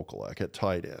Travis Vokalek at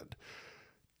tight end.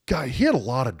 Guy, he had a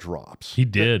lot of drops. He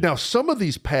did. Now, some of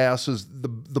these passes, the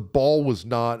ball was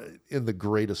not in the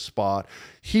greatest spot.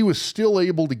 He was still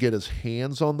able to get his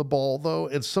hands on the ball, though,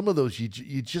 and some of those, you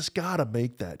just got to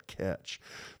make that catch.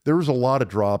 There was a lot of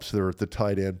drops there at the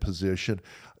tight end position.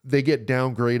 They get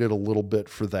downgraded a little bit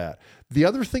for that. The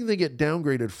other thing they get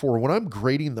downgraded for, when I'm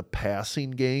grading the passing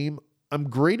game, I'm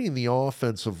grading the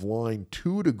offensive line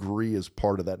to a degree as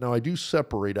part of that. Now, I do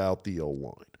separate out the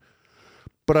O-line,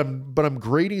 but I'm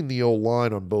grading the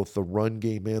O-line on both the run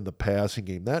game and the passing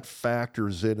game. That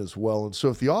factors in as well. And so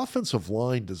if the offensive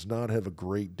line does not have a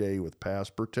great day with pass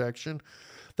protection,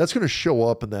 that's going to show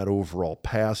up in that overall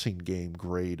passing game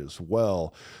grade as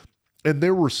well. And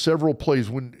there were several plays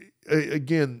when,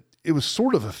 again, it was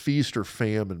sort of a feast or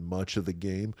famine much of the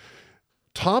game.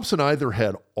 Thompson either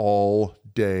had all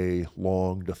day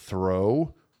long to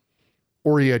throw,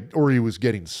 or he was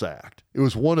getting sacked. It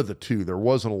was one of the two. There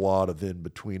wasn't a lot of in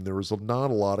between. There was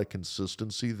not a lot of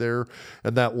consistency there,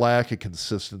 and that lack of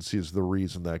consistency is the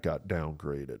reason that got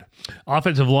downgraded.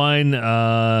 Offensive line,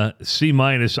 C-.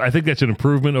 I think that's an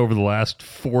improvement over the last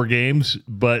 4 games,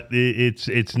 but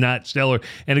it's not stellar.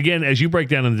 And again, as you break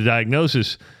down in the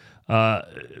diagnosis,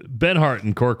 Benhart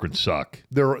and Corcoran suck.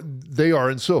 They are,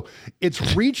 and so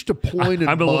it's reached a point.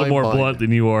 I'm a little more blunt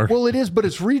than you are. Well, it is, but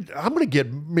I'm going to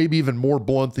get maybe even more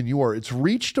blunt than you are. It's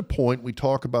reached a point. We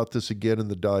talk about this again in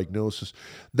the diagnosis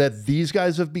that these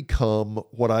guys have become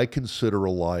what I consider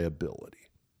a liability.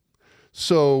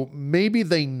 So maybe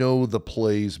they know the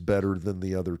plays better than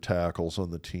the other tackles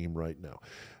on the team right now.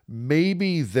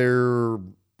 Maybe they're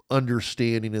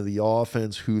understanding of the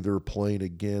offense, who they're playing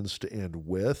against and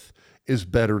with, is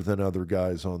better than other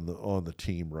guys on the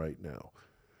team right now.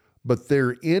 but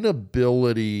their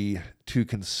inability to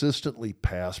consistently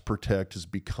pass protect has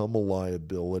become a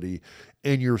liability,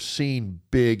 and you're seeing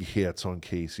big hits on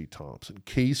Casey Thompson.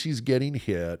 Casey's getting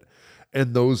hit,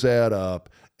 and those add up,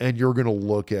 and you're going to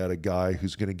look at a guy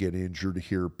who's going to get injured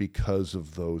here because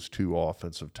of those two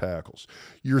offensive tackles.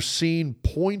 You're seeing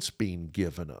points being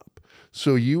given up.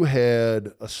 So you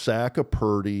had a sack of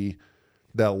Purdy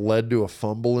that led to a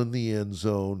fumble in the end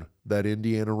zone that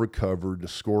Indiana recovered to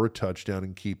score a touchdown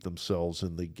and keep themselves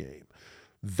in the game.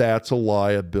 That's a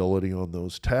liability on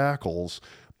those tackles.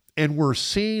 And we're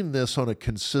seeing this on a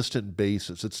consistent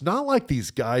basis. It's not like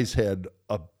these guys had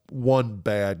one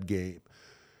bad game.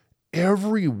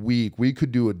 Every week we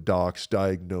could do a doc's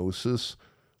diagnosis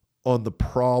on the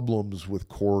problems with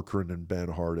Corcoran and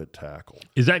Benhart at tackle.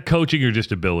 Is that coaching or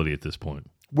just ability at this point?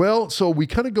 Well, so we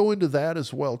kind of go into that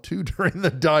as well too during the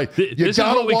This is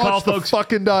what we call, folks,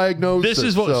 fucking diagnosis. This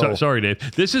is what. Sorry,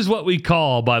 Dave. This is what we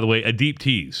call, by the way, a deep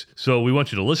tease. So we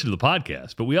want you to listen to the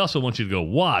podcast, but we also want you to go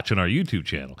watch on our YouTube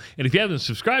channel. And if you haven't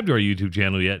subscribed to our YouTube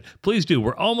channel yet, please do.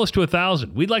 We're almost to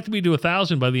 1,000. We'd like to be to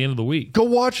 1,000 by the end of the week. Go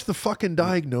watch the fucking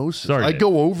diagnosis. Sorry, I Dave.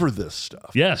 go over this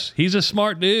stuff. Yes, he's a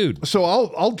smart dude. So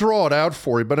I'll draw it out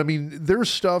for you, but I mean, there's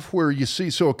stuff where you see.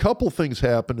 So a couple things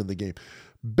happen in the game.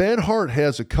 Benhart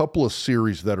has a couple of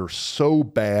series that are so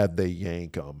bad they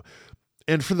yank them.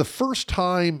 And for the first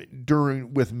time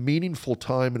with meaningful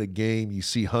time in a game, you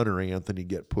see Hunter Anthony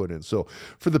get put in. So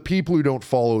for the people who don't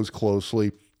follow as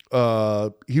closely,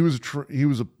 he was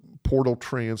a portal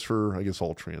transfer. I guess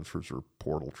all transfers are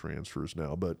portal transfers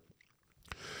now, but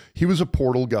he was a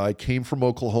portal guy, came from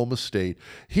Oklahoma State.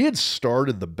 He had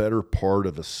started the better part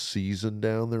of a season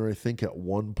down there, I think, at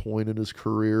one point in his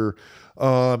career.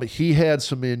 He had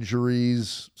some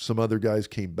injuries. Some other guys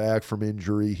came back from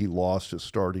injury. He lost his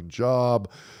starting job.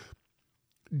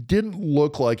 Didn't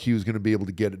look like he was going to be able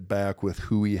to get it back with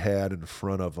who he had in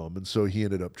front of him, and so he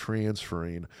ended up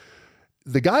transferring.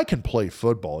 The guy can play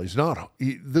football.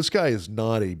 This guy is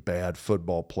not a bad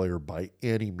football player by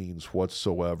any means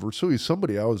whatsoever. So he's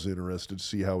somebody I was interested to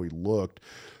see how he looked.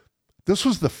 This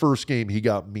was the first game he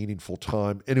got meaningful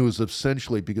time, and it was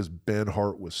essentially because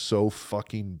Benhart was so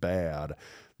fucking bad.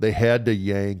 They had to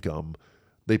yank him.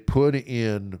 They put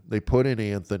in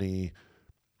Anthony,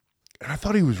 and I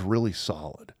thought he was really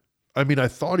solid. I mean, I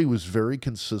thought he was very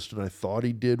consistent. I thought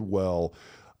he did well.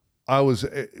 I was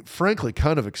frankly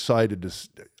kind of excited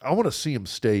I want to see him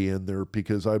stay in there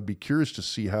because I'd be curious to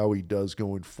see how he does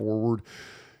going forward.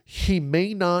 He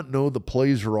may not know the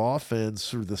plays or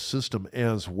offense or the system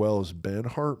as well as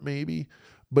Benhart maybe,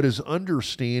 but his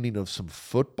understanding of some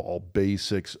football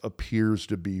basics appears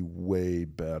to be way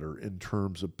better in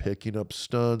terms of picking up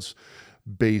stunts,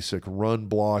 basic run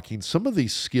blocking, some of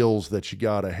these skills that you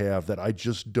got to have that I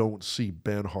just don't see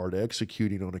Benhart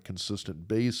executing on a consistent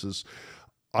basis.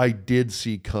 I did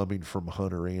see coming from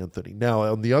Hunter Anthony. Now,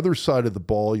 on the other side of the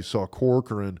ball, you saw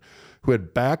Corcoran, who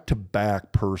had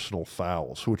back-to-back personal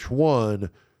fouls, which one,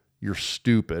 you're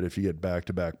stupid if you get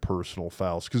back-to-back personal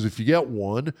fouls. Because if you get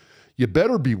one, you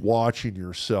better be watching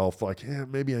yourself like,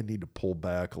 maybe I need to pull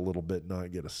back a little bit and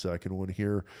not get a second one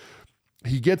here.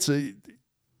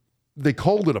 They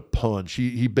called it a punch.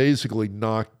 He basically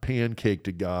pancaked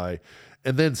a guy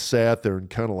and then sat there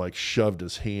and kind of like shoved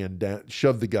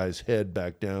the guy's head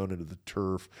back down into the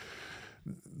turf.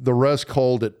 The rest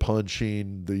called it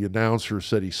punching. The announcer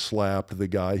said he slapped the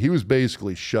guy. He was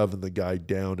basically shoving the guy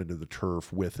down into the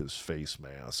turf with his face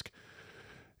mask.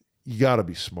 You got to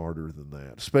be smarter than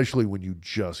that, especially when you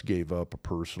just gave up a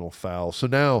personal foul. So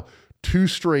now 2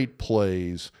 straight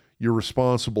plays, you're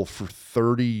responsible for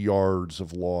 30 yards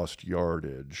of lost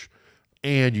yardage,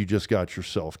 and you just got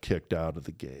yourself kicked out of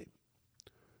the game.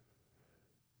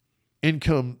 In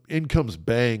comes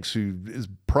Banks, who is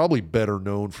probably better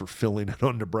known for filling in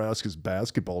on Nebraska's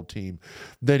basketball team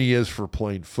than he is for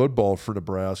playing football for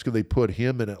Nebraska. They put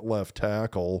him in at left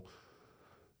tackle.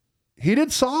 He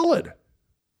did solid.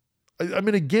 I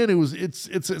mean, again, it's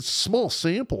a small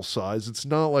sample size. It's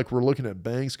not like we're looking at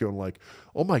Banks going like,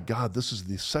 oh my God, this is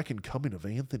the second coming of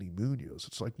Anthony Munoz.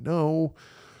 It's like, no.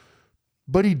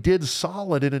 But he did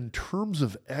solid, and in terms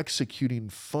of executing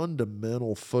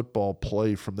fundamental football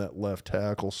play from that left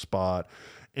tackle spot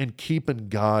and keeping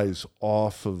guys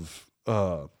off of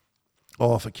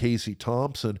Casey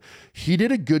Thompson, he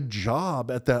did a good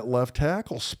job at that left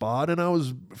tackle spot, and I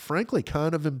was frankly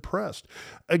kind of impressed.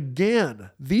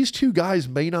 Again, these two guys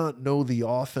may not know the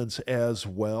offense as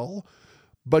well,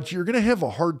 but you're going to have a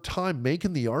hard time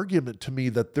making the argument to me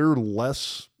that they're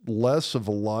less of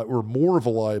a or more of a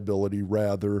liability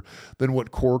rather than what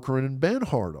Corcoran and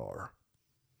Benhart are.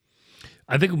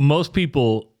 I think most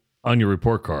people on your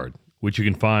report card which you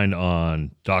can find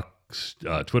on Doc's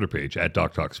Twitter page at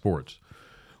Doc Talk Sports,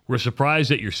 we're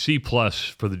surprised at your C+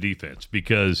 for the defense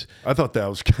because I thought that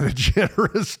was kind of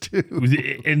generous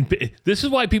too. And this is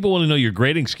why people want to know your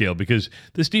grading scale, because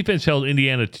this defense held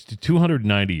Indiana to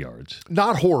 290 yards.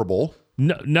 Not horrible.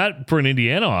 No, not for an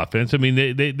Indiana offense. I mean,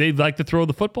 they like to throw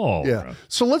the football. Yeah. around.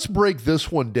 So let's break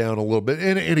this one down a little bit.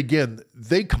 And again,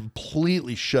 they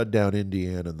completely shut down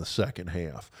Indiana in the second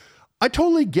half. I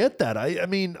totally get that. I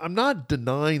mean, I'm not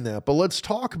denying that, but let's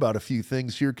talk about a few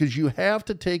things here because you have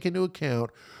to take into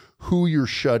account who you're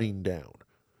shutting down.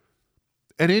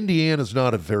 And Indiana's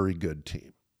not a very good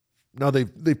team. Now, they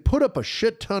put up a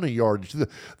shit ton of yardage. The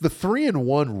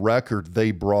 3-1 record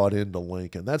they brought into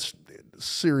Lincoln, that's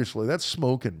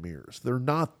smoke and mirrors. They're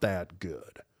not that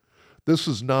good. This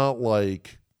is not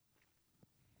like,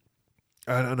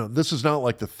 I don't know, this is not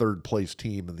like the third place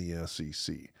team in the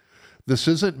SEC. This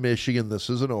isn't Michigan. This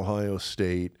isn't Ohio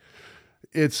State.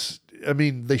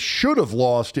 They should have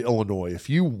lost to Illinois. If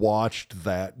you watched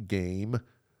that game,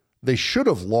 they should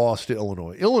have lost to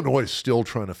Illinois. Illinois is still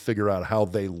trying to figure out how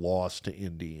they lost to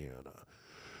Indiana.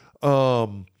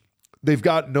 They've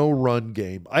got no run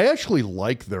game. I actually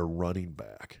like their running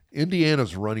back.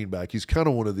 Indiana's running back. He's kind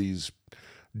of one of these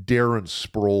Darren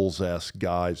Sproles-esque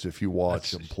guys if you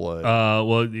watch him play.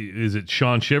 Well, is it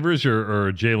Sean Shivers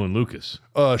or Jalen Lucas?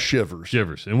 Shivers.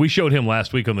 Shivers. And we showed him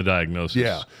last week on the diagnosis.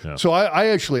 Yeah. So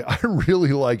I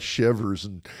really like Shivers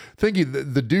and thinking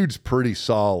the dude's pretty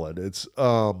solid. It's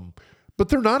but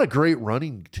they're not a great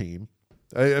running team.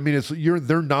 I mean,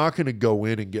 they're not going to go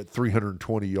in and get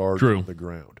 320 yards on the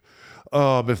ground.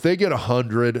 If they get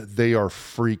 100, they are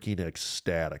freaking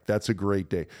ecstatic. That's a great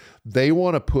day. They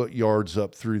want to put yards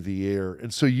up through the air.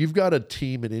 And so you've got a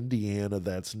team in Indiana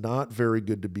that's not very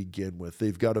good to begin with.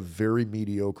 They've got a very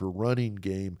mediocre running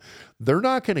game. They're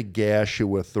not going to gash you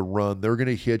with the run. They're going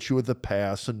to hit you with the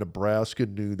pass, and Nebraska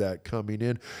knew that coming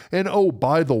in. And, oh,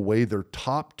 by the way, their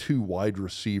top two wide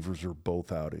receivers are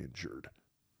both out injured.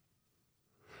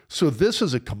 So this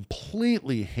is a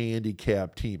completely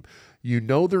handicapped team. You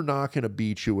know they're not going to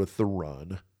beat you with the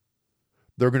run.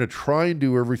 They're going to try and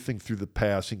do everything through the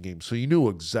passing game. So you know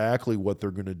exactly what they're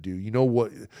going to do. You know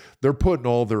what? They're putting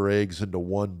all their eggs into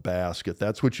one basket.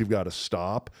 That's what you've got to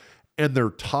stop. And their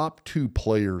top two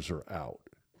players are out.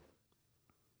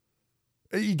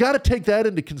 You got to take that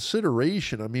into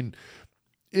consideration. I mean,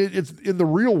 it's in the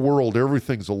real world,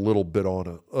 everything's a little bit on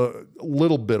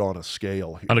a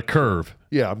scale here. On a curve.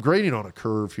 Yeah, I'm grading on a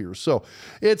curve here. So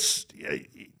it's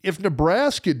if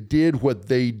Nebraska did what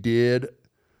they did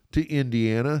to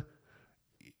Indiana,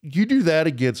 you do that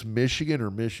against Michigan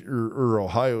or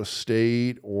Ohio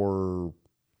State or,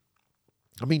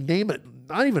 I mean, name it.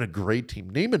 Not even a great team.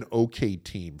 Name an okay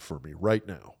team for me right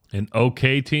now. An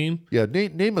okay team? Yeah,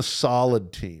 name a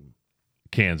solid team.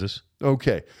 Kansas.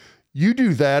 Okay. You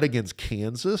do that against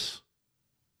Kansas,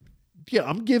 yeah,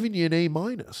 I'm giving you an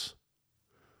A-.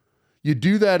 You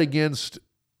do that against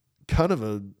kind of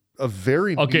a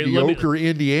very mediocre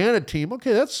Indiana team,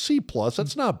 okay, that's C+.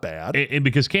 That's not bad. And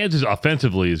because Kansas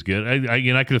offensively is good,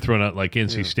 I could have thrown out like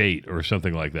NC State or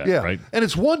something like that, right? And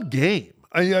it's one game.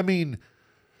 I mean,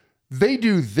 they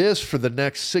do this for the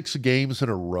next 6 games in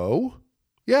a row.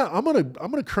 Yeah, I'm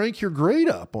gonna crank your grade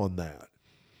up on that.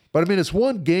 But, I mean, it's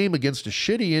one game against a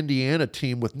shitty Indiana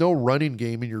team with no running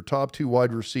game and your top two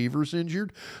wide receivers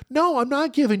injured. No, I'm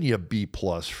not giving you a B+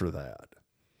 for that.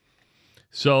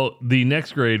 So the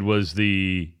next grade was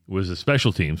the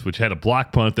special teams, which had a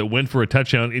block punt that went for a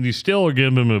touchdown, and you still are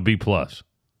giving them a B+.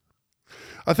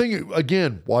 I think,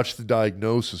 again, watch the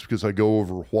diagnosis because I go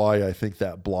over why I think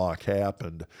that block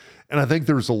happened. And I think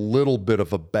there's a little bit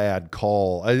of a bad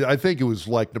call. I think it was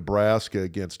like Nebraska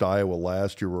against Iowa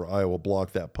last year where Iowa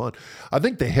blocked that punt. I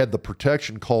think they had the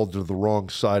protection called to the wrong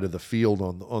side of the field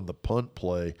on the punt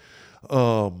play.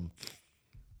 And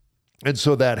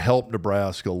so that helped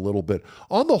Nebraska a little bit.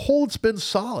 On the whole, it's been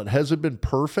solid. Has it been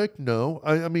perfect? No.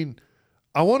 I mean,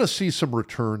 I want to see some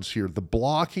returns here. The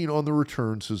blocking on the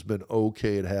returns has been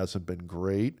okay. It hasn't been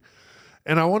great.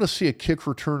 And I want to see a kick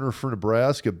returner for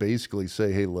Nebraska basically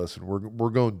say, hey, listen, we're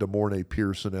going DeMornay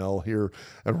Pearson-L here,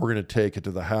 and we're going to take it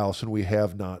to the house, and we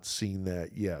have not seen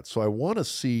that yet. So I want to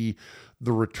see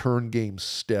the return game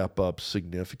step up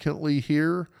significantly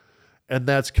here, and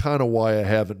that's kind of why I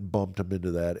haven't bumped them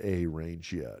into that A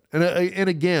range yet. And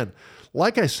again,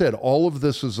 like I said, all of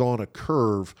this is on a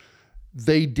curve.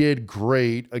 They did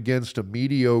great against a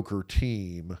mediocre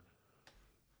team,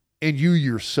 and you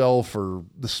yourself are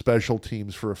the special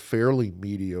teams for a fairly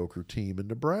mediocre team in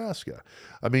Nebraska.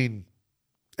 I mean,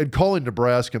 and calling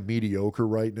Nebraska mediocre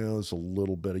right now is a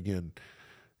little bit, again,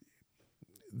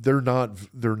 they're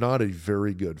not a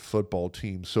very good football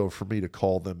team. So for me to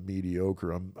call them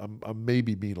mediocre, I'm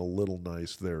maybe being a little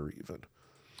nice there even.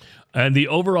 And the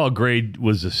overall grade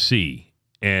was a C.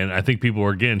 And I think people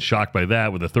were, again, shocked by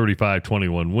that with a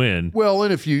 35-21 win. Well,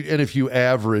 and if you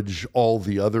average all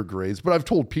the other grades, but I've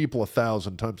told people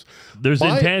 1,000 times. There's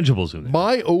intangibles in there.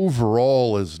 My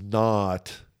overall is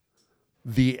not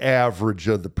the average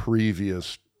of the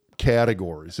previous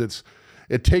categories.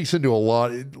 It takes into a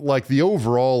lot, like the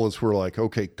overall is where like,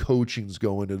 okay, coaching's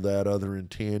going into that, other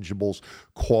intangibles,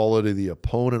 quality of the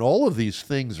opponent, all of these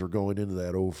things are going into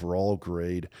that overall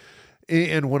grade.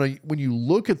 And when you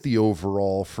look at the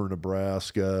overall for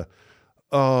Nebraska,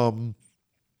 I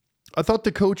thought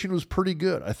the coaching was pretty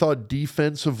good. I thought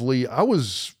defensively, I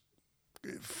was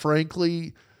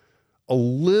frankly a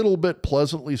little bit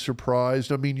pleasantly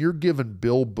surprised. I mean, you're giving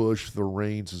Bill Busch the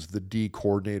reins as the D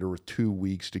coordinator with 2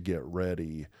 weeks to get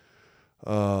ready.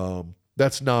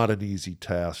 That's not an easy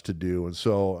task to do. And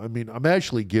so, I mean, I'm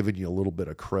actually giving you a little bit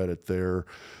of credit there.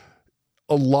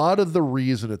 A lot of the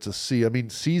reason it's a C, I mean,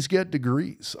 C's get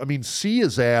degrees. I mean, C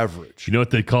is average. You know what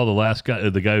they call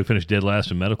the guy who finished dead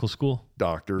last in medical school?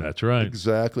 Doctor. That's right.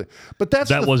 Exactly. But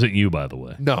that wasn't you, by the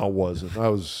way. No, it wasn't.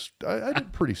 I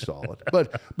did pretty solid.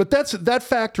 But that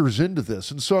factors into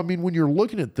this. And so, I mean, when you're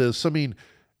looking at this, I mean,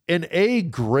 an A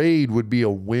grade would be a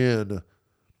win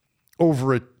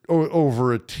over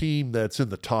a team that's in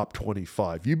the top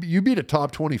 25. You beat a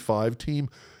top 25 team,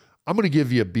 I'm going to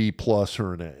give you a B plus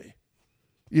or an A.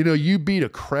 You know, you beat a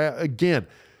crappy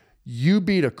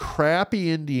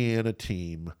Indiana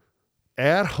team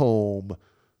at home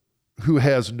who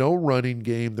has no running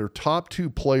game. Their top two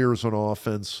players on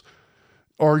offense,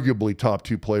 arguably top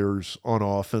two players on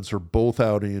offense, are both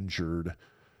out injured.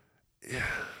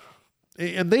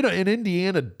 And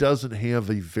Indiana doesn't have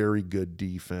a very good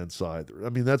defense either. I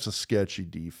mean, that's a sketchy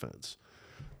defense.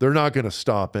 They're not going to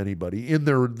stop anybody.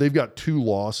 They've got 2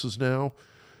 losses now.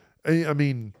 I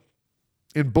mean,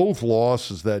 in both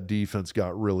losses, that defense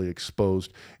got really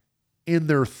exposed. In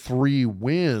their 3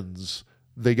 wins,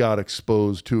 they got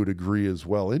exposed to a degree as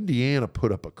well. Indiana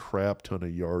put up a crap ton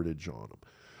of yardage on them.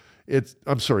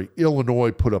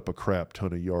 Illinois put up a crap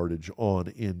ton of yardage on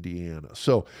Indiana.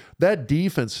 So that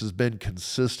defense has been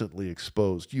consistently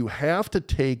exposed. You have to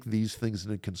take these things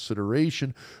into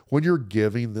consideration when you're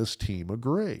giving this team a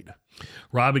grade.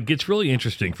 Rob, it gets really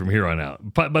interesting from here on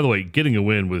out. By the way, getting a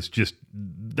win was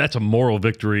that's a moral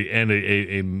victory and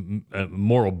a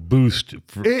moral boost.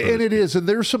 And it is. And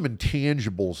there's some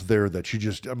intangibles there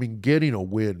that getting a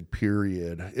win,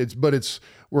 period.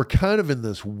 We're kind of in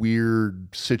this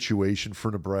weird situation for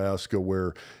Nebraska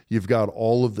where you've got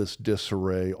all of this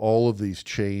disarray, all of these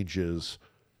changes,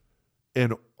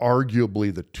 and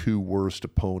arguably the 2 worst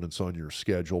opponents on your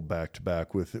schedule back to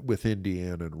back with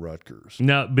Indiana and Rutgers.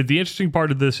 Now, but the interesting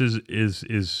part of this is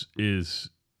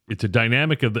it's a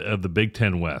dynamic of the Big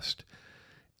Ten West,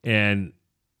 and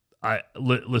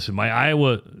listen, my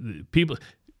Iowa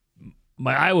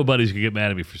buddies can get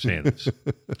mad at me for saying this.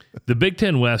 The Big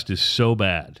Ten West is so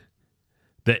bad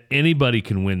that anybody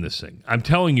can win this thing. I'm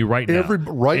telling you right now.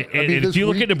 And if you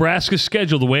look at Nebraska's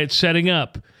schedule, the way it's setting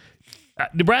up.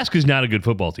 Nebraska's not a good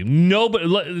football team. Nobody.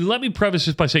 Let me preface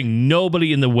this by saying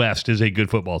nobody in the West is a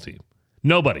good football team.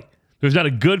 Nobody. There's not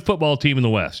a good football team in the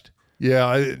West.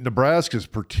 Yeah, Nebraska's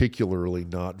particularly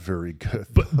not very good.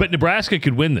 But Nebraska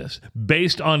could win this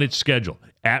based on its schedule.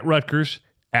 At Rutgers,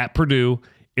 at Purdue,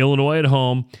 Illinois at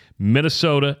home,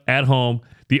 Minnesota at home.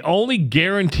 The only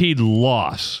guaranteed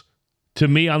loss to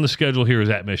me on the schedule here is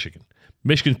at Michigan.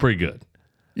 Michigan's pretty good.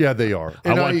 Yeah, they are.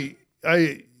 And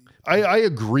I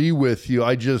agree with you.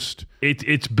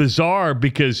 It's bizarre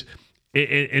because,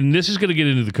 and this is going to get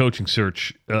into the coaching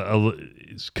search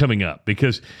coming up,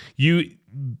 because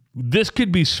this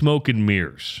could be smoke and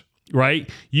mirrors, right?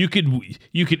 You could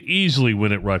easily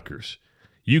win at Rutgers.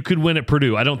 You could win at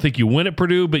Purdue. I don't think you win at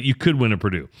Purdue, but you could win at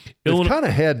Purdue. It's kind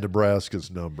of had Nebraska's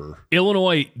number.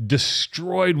 Illinois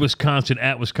destroyed Wisconsin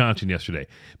at Wisconsin yesterday.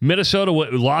 Minnesota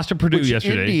lost to Purdue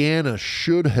yesterday. Indiana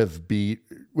should have beat.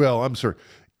 Well, I'm sorry.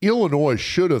 Illinois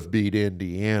should have beat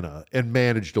Indiana and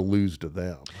managed to lose to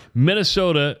them.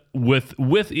 Minnesota, with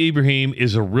Ibrahim,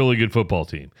 is a really good football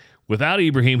team. Without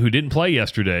Ibrahim, who didn't play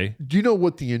yesterday. Do you know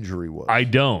what the injury was? I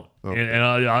don't. Okay. And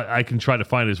I can try to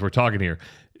find it as we're talking here.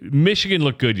 Michigan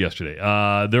looked good yesterday.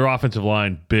 Their offensive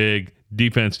line, big.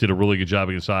 Defense did a really good job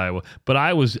against Iowa. But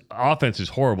Iowa's offense is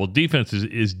horrible. Defense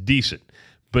is decent.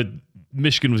 But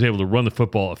Michigan was able to run the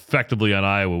football effectively on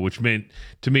Iowa, which meant,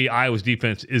 to me, Iowa's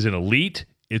defense isn't elite.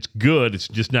 It's good. It's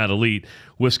just not elite.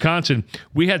 Wisconsin,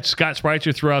 we had Scott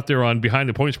Spreitzer throw out there on Behind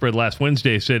the Point Spread last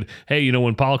Wednesday, said, hey,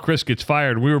 when Paul Chryst gets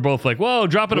fired, we were both like, whoa,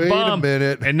 dropping a bomb. Wait a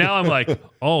minute. And now I'm like,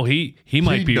 oh, he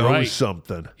might be knows right.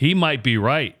 something. He might be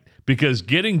right, because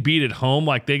getting beat at home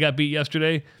like they got beat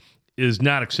yesterday is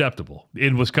not acceptable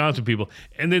in Wisconsin, people.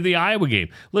 And then the Iowa game.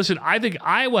 Listen, I think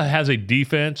Iowa has a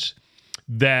defense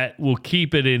that will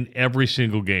keep it in every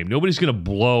single game. Nobody's going to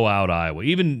blow out Iowa.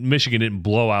 Even Michigan didn't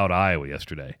blow out Iowa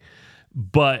yesterday.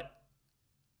 But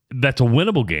that's a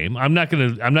winnable game. I'm not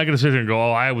going to sit here and go,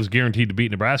 oh, Iowa's guaranteed to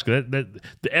beat Nebraska.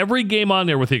 Every game on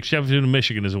there, with the exception of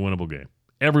Michigan, is a winnable game.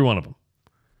 Every one of them.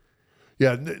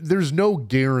 Yeah, there's no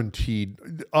guaranteed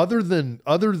other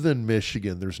than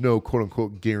Michigan. There's no quote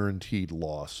unquote guaranteed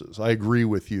losses. I agree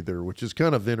with you there, which is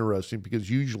kind of interesting,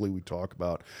 because usually we talk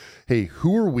about, hey,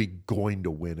 who are we going to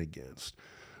win against?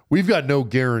 We've got no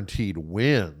guaranteed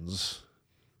wins,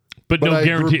 but no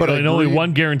guarantee, and only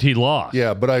one guaranteed loss.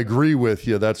 Yeah, but I agree with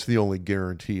you. That's the only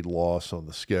guaranteed loss on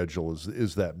the schedule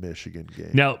is that Michigan game.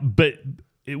 Now,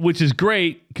 which is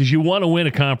great, because you want to win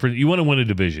a conference, you want to win a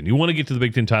division, you want to get to the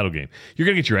Big Ten title game. You're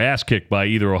going to get your ass kicked by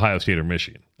either Ohio State or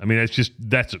Michigan. I mean,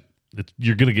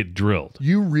 you're going to get drilled.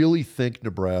 You really think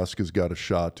Nebraska's got a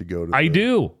shot to go to? I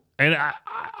do, and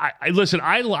I listen.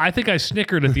 I think I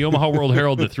snickered at the Omaha World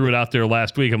Herald that threw it out there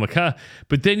last week. I'm like, huh.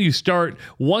 But then you start,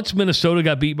 once Minnesota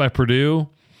got beat by Purdue,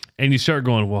 and you start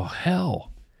going, well,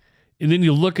 hell. And then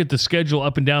you look at the schedule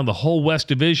up and down the whole West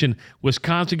Division.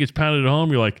 Wisconsin gets pounded at home.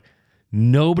 You're like,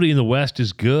 nobody in the West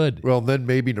is good. Well, then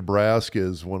maybe Nebraska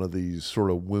is one of these sort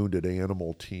of wounded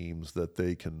animal teams that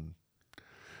they can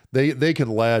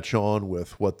latch on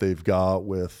with what they've got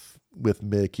with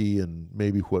Mickey, and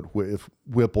maybe if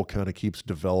Whipple kind of keeps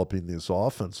developing this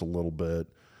offense a little bit.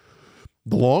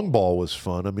 The long ball was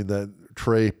fun. I mean, that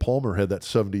Trey Palmer had that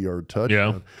 70-yard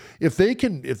touchdown. Yeah. If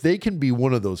they can be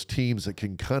one of those teams that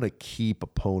can kind of keep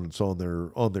opponents on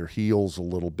their heels a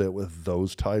little bit with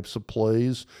those types of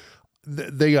plays,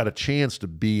 they got a chance to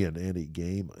be in any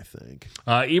game, I think.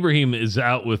 Ibrahim is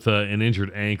out with an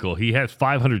injured ankle. He has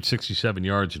 567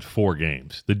 yards in 4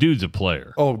 games. The dude's a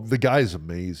player. Oh, the guy's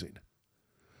amazing.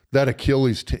 That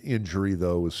Achilles injury,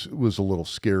 though, was a little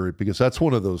scary, because that's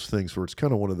one of those things where it's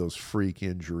kind of one of those freak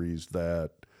injuries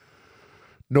that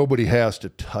nobody has to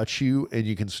touch you and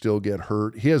you can still get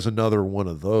hurt. He has another one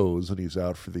of those, and he's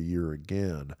out for the year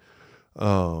again.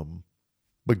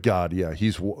 But God, yeah,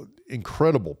 he's an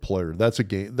incredible player. That's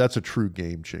a true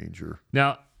game changer.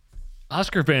 Now,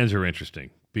 Oscar fans are interesting,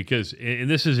 because, and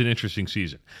this is an interesting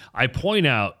season. I point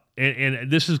out, and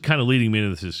this is kind of leading me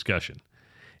into this discussion,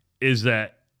 is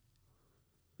that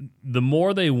the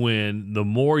more they win, the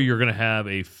more you're going to have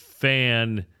a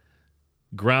fan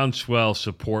groundswell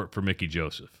support for Mickey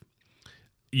Joseph.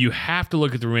 You have to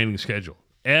look at the remaining schedule.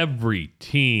 Every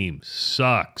team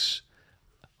sucks.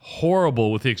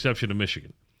 Horrible, with the exception of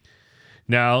Michigan.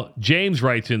 Now, James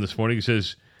writes in this morning. He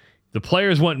says, the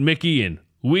players want Mickey, and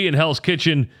we in Hell's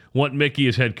Kitchen want Mickey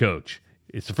as head coach.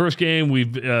 It's the first game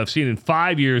we've seen in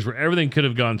 5 years where everything could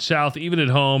have gone south, even at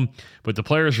home, but the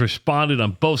players responded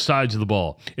on both sides of the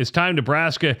ball. It's time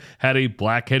Nebraska had a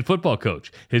black head football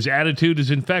coach. His attitude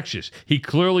is infectious. He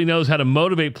clearly knows how to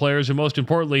motivate players, and most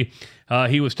importantly,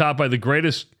 he was taught by the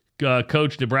greatest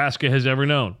coach Nebraska has ever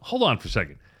known. Hold on for a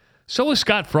second. So was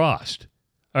Scott Frost.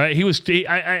 All right, he was.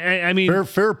 I mean,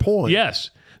 fair point. Yes.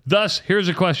 Thus, here's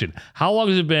a question: how long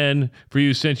has it been for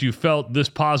you since you felt this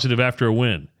positive after a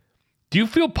win? Do you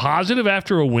feel positive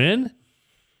after a win?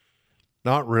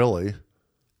 Not really.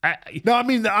 No, I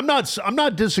mean, I'm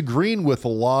not disagreeing with a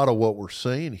lot of what we're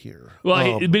saying here.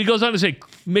 Well, but he goes on to say,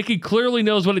 Mickey clearly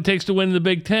knows what it takes to win in the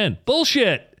Big Ten.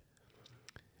 Bullshit.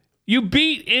 You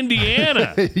beat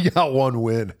Indiana. He got one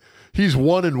win. He's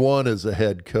 1-1 as a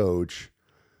head coach.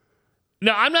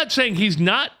 Now, I'm not saying he's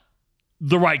not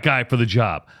the right guy for the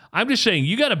job. I'm just saying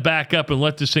you got to back up and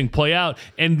let this thing play out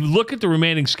and look at the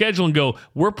remaining schedule and go,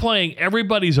 we're playing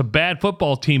everybody's a bad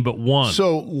football team but one.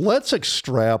 So let's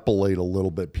extrapolate a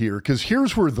little bit, Peter, because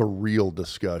here's where the real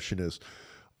discussion is.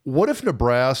 What if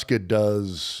Nebraska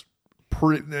does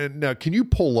now, can you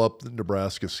pull up the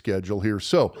Nebraska schedule here?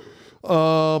 So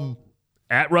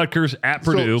at Rutgers, at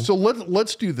Purdue. So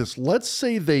let's do this. Let's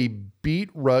say they beat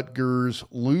Rutgers,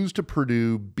 lose to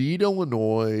Purdue, beat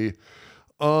Illinois.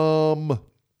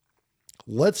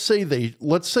 Let's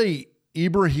say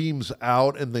Ibrahim's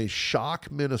out and they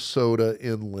shock Minnesota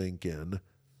in Lincoln,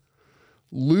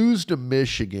 lose to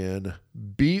Michigan,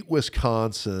 beat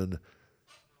Wisconsin,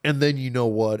 and then you know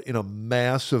what? In a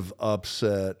massive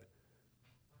upset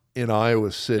in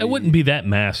Iowa City. It wouldn't be that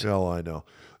massive. No, I know.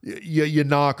 You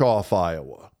knock off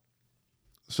Iowa.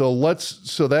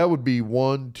 So that would be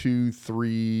 1, 2,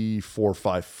 3, 4,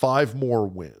 5. 5 more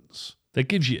wins. That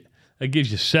gives you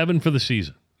 7 for the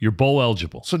season. You're bowl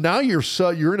eligible. So now you're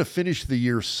going to finish the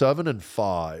year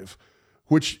 7-5,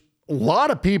 which a lot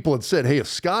of people had said, hey, if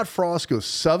Scott Frost goes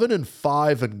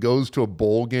 7-5 and goes to a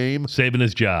bowl game, saving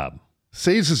his job.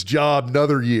 Saves his job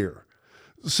another year.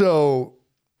 So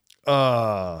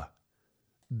that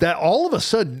all of a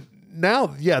sudden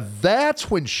now, yeah, that's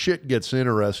when shit gets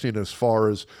interesting as far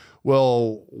as,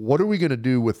 well, what are we going to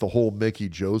do with the whole Mickey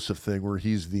Joseph thing where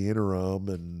he's the interim,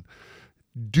 and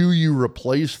do you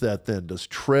replace that then? Does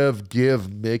Trev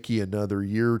give Mickey another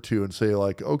year or two and say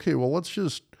like, okay, well,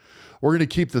 we're going to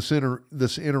keep this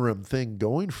interim thing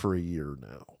going for a year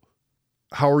now.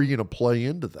 How are you going to play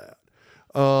into that?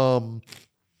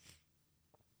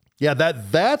 Yeah,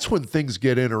 that's when things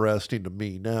get interesting to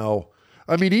me. Now,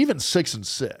 I mean, even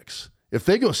 6-6, if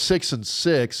they go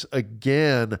 6-6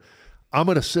 again, I'm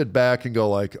going to sit back and go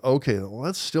like, okay, well,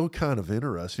 that's still kind of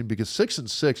interesting because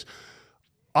 6-6,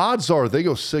 odds are they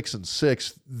go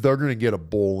 6-6, they're going to get a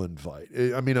bowl invite.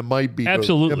 I mean, it might be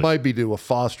absolutely. It might be to a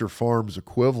Foster Farms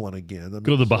equivalent again. I mean,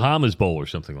 go to the Bahamas Bowl or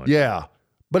something like that. Yeah,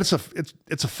 but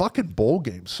it's a fucking bowl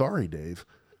game. Sorry, Dave.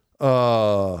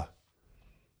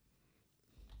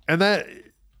 And that,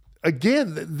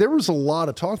 again, there was a lot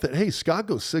of talk that, hey, Scott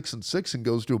goes 6-6 and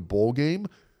goes to a bowl game.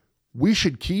 We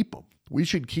should keep him. We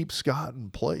should keep Scott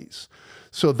in place.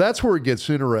 So that's where it gets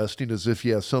interesting, is if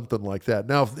you have something like that.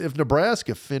 Now, if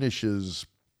Nebraska finishes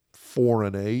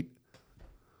 4-8,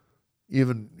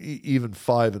 even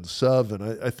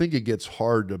 5-7, I think it gets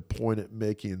hard to point at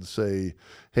Mickey and say,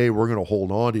 hey, we're going to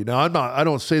hold on to you. Now, I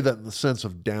don't say that in the sense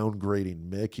of downgrading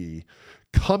Mickey.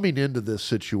 Coming into this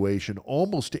situation,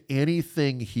 almost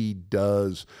anything he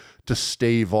does to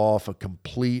stave off a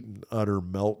complete and utter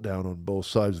meltdown on both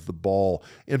sides of the ball,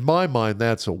 in my mind,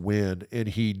 that's a win, and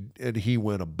he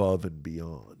went above and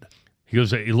beyond. He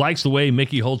goes, he likes the way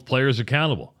Mickey holds players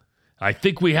accountable. I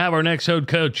think we have our next head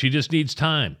coach. He just needs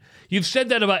time. You've said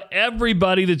that about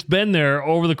everybody that's been there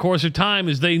over the course of time,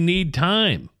 is they need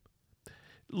time.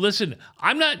 Listen,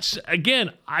 I'm not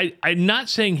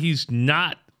saying he's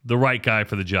not the right guy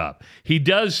for the job. He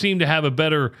does seem to have a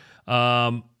better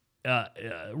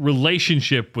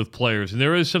relationship with players, and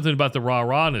there is something about the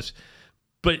rawness.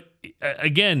 But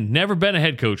again, never been a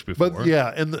head coach before. But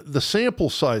yeah, and the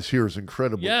sample size here is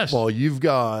incredibly small. You've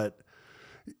got,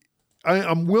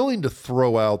 I'm willing to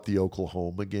throw out the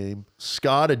Oklahoma game.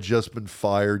 Scott had just been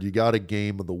fired. You got a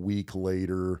game of the week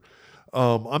later.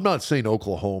 I'm not saying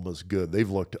Oklahoma's good. They've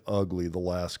looked ugly the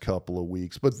last couple of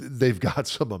weeks, but they've got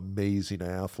some amazing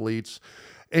athletes.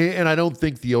 And I don't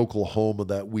think the Oklahoma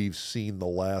that we've seen the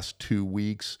last 2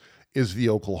 weeks is the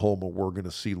Oklahoma we're going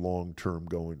to see long-term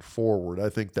going forward. I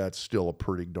think that's still a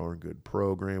pretty darn good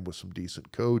program with some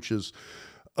decent coaches.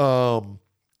 So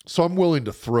I'm willing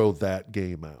to throw that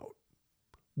game out.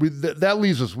 That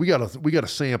leaves us, we got a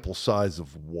sample size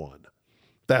of 1.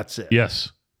 That's it.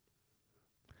 Yes.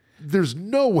 There's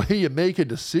no way you make a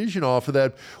decision off of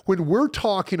that when we're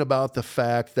talking about the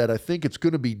fact that I think it's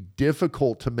going to be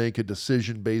difficult to make a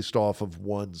decision based off of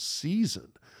one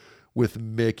season with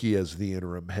Mickey as the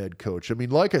interim head coach. I mean,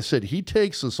 like I said, he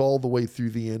takes us all the way through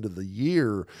the end of the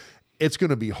year. It's going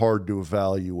to be hard to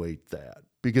evaluate that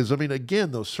because, I mean,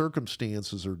 again, those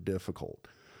circumstances are difficult.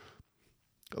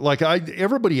 Like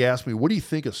everybody asks me, what do you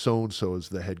think of so-and-so as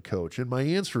the head coach? And my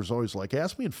answer is always like,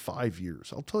 ask me in 5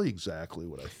 years. I'll tell you exactly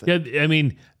what I think. Yeah,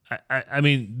 I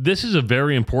mean, this is a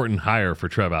very important hire for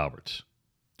Trev Alberts.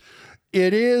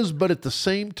 It is, but at the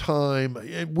same time,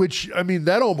 which, I mean,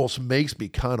 that almost makes me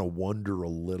kind of wonder a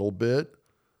little bit.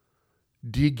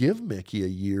 Do you give Mickey a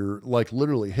year? Like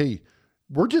literally, hey,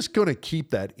 we're just going to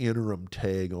keep that interim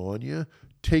tag on you.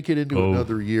 Take it into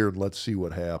another year and let's see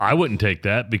what happens. I wouldn't take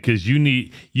that because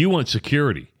you want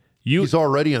security. He's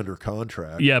already under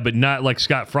contract. Yeah, but not like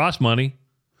Scott Frost money.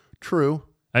 True.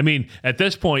 I mean, at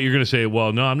this point, you're going to say,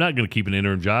 well, no, I'm not going to keep an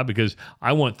interim job because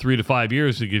I want 3 to 5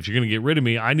 years. If you're going to get rid of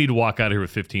me, I need to walk out of here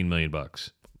with $15 million.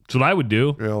 That's what I would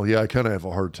do. Well, yeah, I kind of have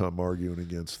a hard time arguing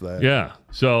against that. Yeah.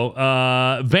 So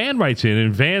Van writes in,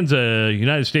 and Van's a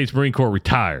United States Marine Corps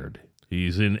retired.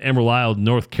 He's in Emerald Isle,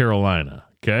 North Carolina.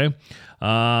 Okay.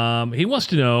 He wants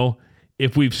to know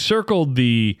if we've circled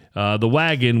the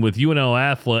wagon with UNL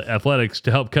Athletics to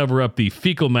help cover up the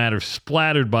fecal matter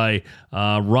splattered by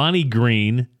Ronnie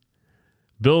Green,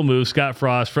 Bill Moose, Scott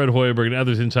Frost, Fred Hoiberg, and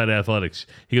others inside athletics.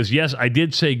 He goes, yes, I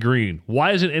did say Green.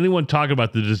 Why isn't anyone talking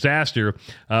about the disaster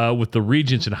with the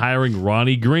Regents and hiring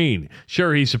Ronnie Green?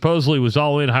 Sure, he supposedly was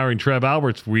all in hiring Trev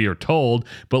Alberts, we are told,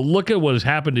 but look at what has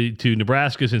happened to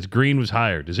Nebraska since Green was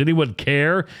hired. Does anyone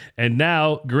care? And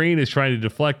now Green is trying to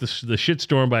deflect the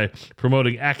shitstorm by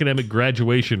promoting academic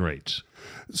graduation rates.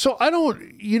 So I don't,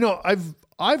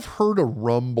 I've heard a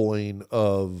rumbling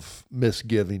of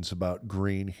misgivings about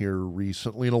Green here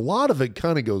recently, and a lot of it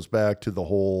kind of goes back to the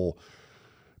whole,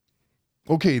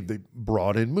 okay, they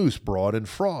brought in Moose, brought in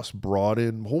Frost, brought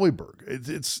in Hoiberg.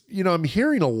 It's I'm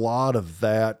hearing a lot of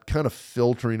that kind of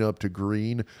filtering up to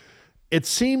Green. It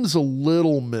seems a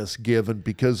little misgiven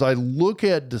because I look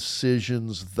at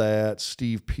decisions that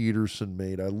Steve Peterson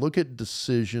made. I look at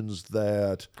decisions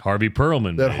that Harvey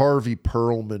Perlman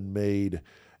made.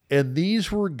 And these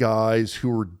were guys who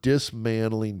were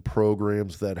dismantling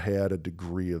programs that had a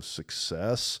degree of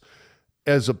success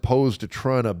as opposed to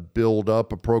trying to build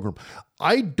up a program.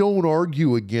 I don't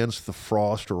argue against the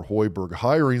Frost or Hoiberg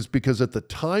hirings because at the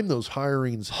time those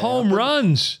hirings happened,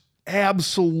 runs.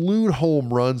 Absolute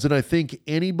home runs. And I think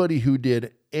anybody who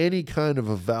did any kind of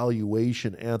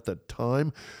evaluation at the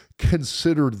time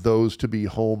considered those to be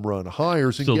home run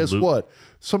hires. And guess what?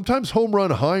 Sometimes home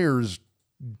run hires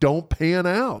don't pan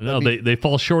out. No, they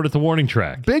fall short at the warning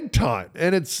track. Big time.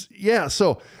 And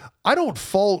so I don't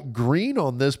fault Green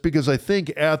on this because I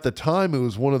think at the time it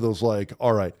was one of those like,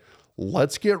 all right,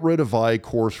 let's get rid of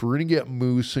Eichhorst. We're going to get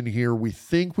Moose in here. We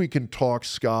think we can talk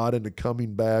Scott into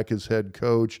coming back as head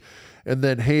coach. And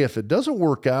then, hey, if it doesn't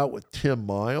work out with Tim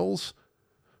Miles,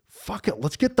 fuck it.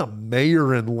 Let's get the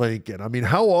mayor in Lincoln. I mean,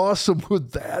 how awesome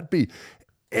would that be?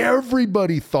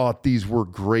 Everybody thought these were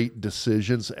great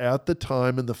decisions at the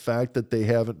time, and the fact that they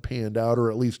haven't panned out, or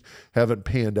at least haven't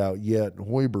panned out yet in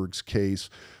Hoiberg's case,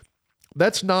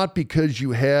 that's not because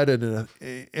you had an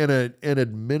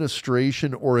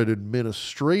administration or an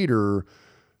administrator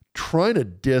trying to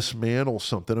dismantle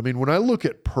something. I mean, when I look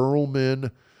at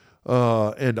Perlman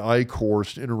and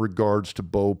Eichhorst in regards to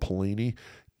Bo Pelini,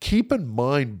 keep in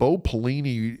mind, Bo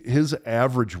Pelini, his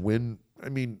average win, I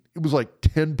mean, it was like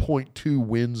 10.2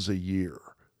 wins a year.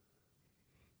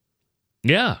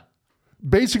 Yeah.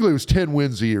 Basically, it was 10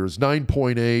 wins a year. It was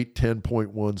 9.8,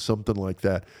 10.1, something like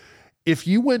that. If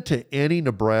you went to any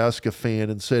Nebraska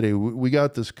fan and said, hey, we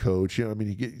got this coach, I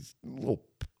mean, little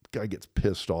guy gets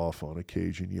pissed off on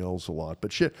occasion, yells a lot,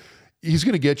 but shit, he's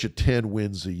going to get you 10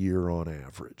 wins a year on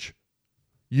average.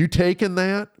 You taking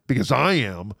that? Because I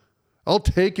am. I'll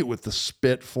take it with the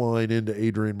spit flying into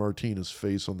Adrian Martinez's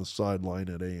face on the sideline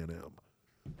at A&M.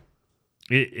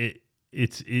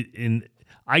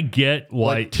 I get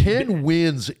why. Like 10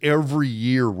 wins every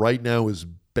year right now is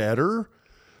better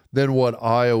than what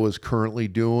Iowa's currently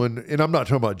doing. And I'm not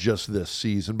talking about just this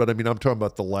season, but I mean, I'm talking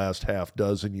about the last half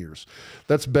dozen years.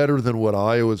 That's better than what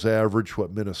Iowa's averaged,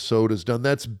 what Minnesota's done.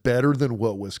 That's better than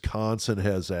what Wisconsin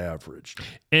has averaged.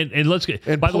 And let's get,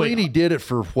 and by the way, Pelini did it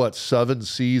for 7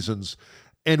 seasons.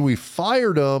 And we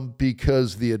fired him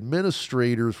because the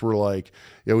administrators were like,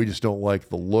 yeah, we just don't like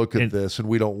the look of this, and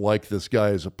we don't like this guy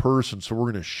as a person, so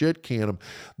we're going to shit can him.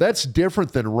 That's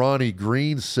different than Ronnie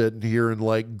Green sitting here and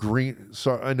like Green.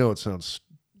 Sorry, I know it sounds,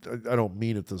 I don't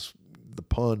mean it this, the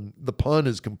pun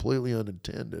is completely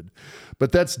unintended,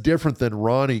 but that's different than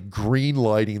Ronnie Green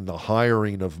lighting the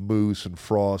hiring of Moose and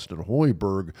Frost and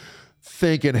Hoiberg,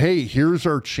 thinking, hey, here's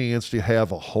our chance to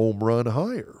have a home run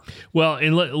hire. Well,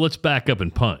 and let's back up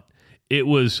and punt. It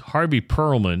was Harvey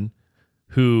Perlman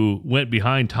who went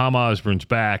behind Tom Osborne's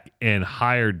back and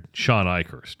hired Sean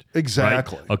Eichhorst.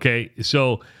 Exactly. Right? Okay,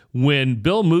 so when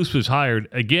Bill Moose was hired,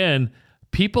 again,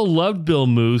 people loved Bill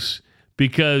Moose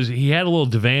because he had a little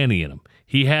Devaney in him.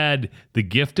 He had the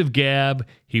gift of gab.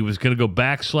 He was going to go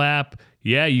backslap.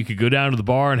 Yeah, you could go down to the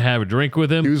bar and have a drink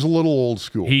with him. He was a little old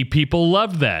school. People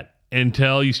loved that.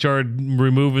 Until you started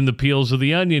removing the peels of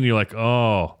the onion, you're like,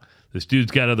 oh, this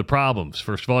dude's got other problems.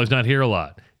 First of all, he's not here a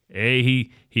lot.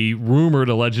 He rumored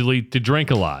allegedly to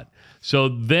drink a lot. So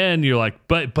then you're like,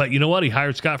 but you know what? He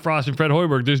hired Scott Frost and Fred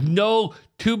Hoiberg. There's no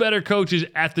two better coaches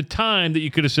at the time that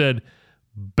you could have said,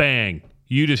 bang,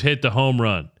 you just hit the home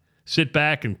run. Sit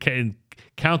back and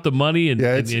count the money and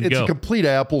it's go. A complete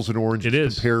apples and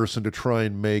oranges comparison to try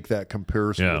and make that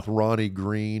comparison with Ronnie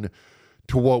Green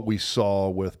to what we saw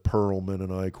with Perlman and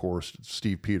Eichhorst,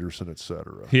 Steve Peterson, et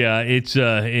cetera. Yeah, it's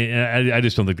I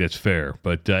just don't think that's fair.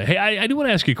 But, hey, I do want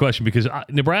to ask you a question because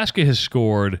Nebraska has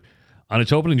scored on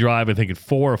its opening drive, I think, in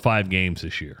 4 or 5 games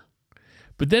this year.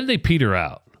 But then they peter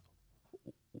out.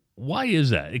 Why is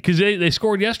that? Because they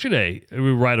scored yesterday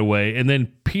right away and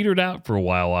then petered out for a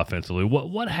while offensively.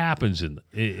 What happens in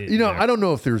there? I don't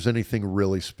know if there's anything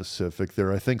really specific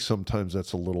there. I think sometimes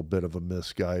that's a little bit of a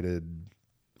misguided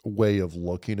way of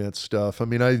looking at stuff. I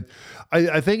mean,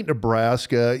 I think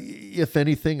Nebraska, if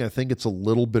anything, I think it's a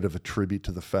little bit of a tribute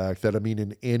to the fact that, I mean,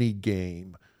 in any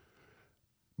game,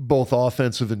 both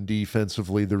offensive and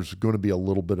defensively, there's going to be a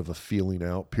little bit of a feeling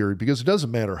out period because it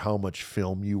doesn't matter how much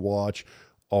film you watch.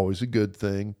 Always a good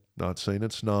thing. Not saying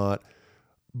it's not.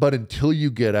 But until you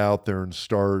get out there and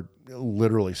start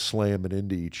literally slamming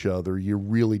into each other, you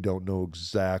really don't know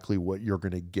exactly what you're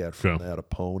going to get from that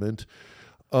opponent.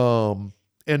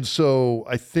 And so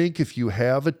I think if you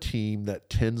have a team that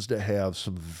tends to have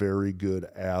some very good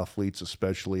athletes,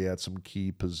 especially at some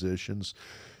key positions,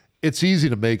 it's easy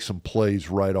to make some plays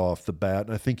right off the bat.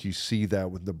 And I think you see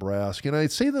that with Nebraska. And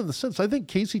I'd say that in the sense, I think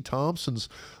Casey Thompson's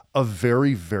a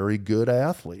very, very good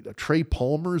athlete. Trey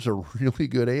Palmer's a really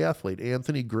good athlete.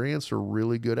 Anthony Grant's a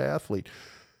really good athlete.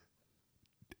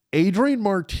 Adrian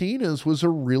Martinez was a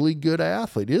really good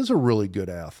athlete, is a really good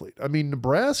athlete. I mean,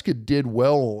 Nebraska did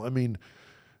well. I mean,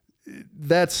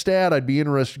 that stat, I'd be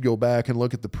interested to go back and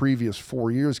look at the previous 4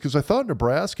 years because I thought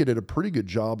Nebraska did a pretty good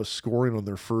job of scoring on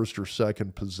their first or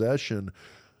second possession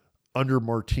under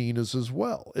Martinez as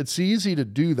well. It's easy to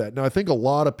do that. Now, I think a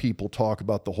lot of people talk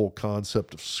about the whole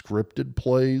concept of scripted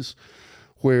plays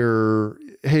where,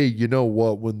 hey, you know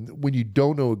what, when you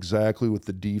don't know exactly what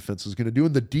the defense is going to do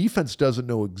and the defense doesn't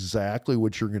know exactly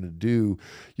what you're going to do,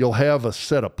 you'll have a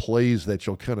set of plays that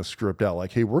you'll kind of script out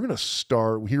like, hey, we're going to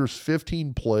start, here's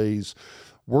 15 plays.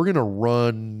 We're going to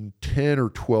run 10 or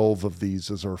 12 of these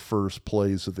as our first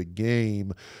plays of the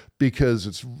game because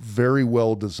it's very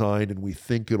well designed and we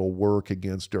think it'll work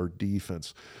against our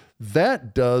defense.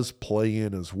 That does play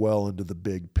in as well into the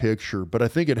big picture, but I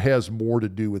think it has more to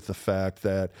do with the fact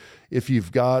that if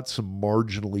you've got some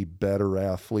marginally better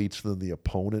athletes than the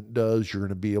opponent does, you're going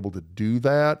to be able to do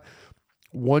that.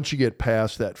 Once you get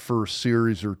past that first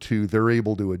series or two, they're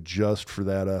able to adjust for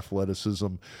that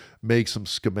athleticism, make some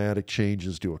schematic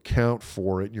changes to account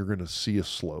for it, and you're going to see a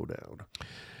slowdown.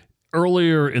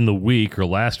 Earlier in the week, or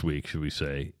last week, should we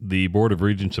say, the Board of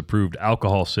Regents approved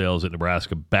alcohol sales at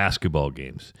Nebraska basketball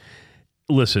games.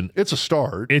 Listen, it's a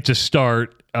start. It's a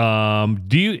start. I'm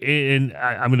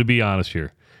going to be honest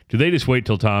here. Do they just wait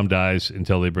till Tom dies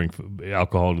until they bring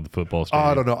alcohol to the football stadium?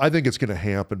 I don't know. I think it's going to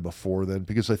happen before then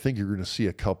because I think you're going to see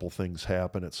a couple things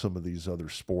happen at some of these other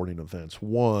sporting events.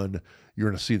 One, you're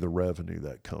going to see the revenue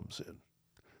that comes in.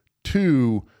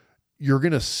 Two, you're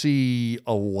going to see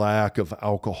a lack of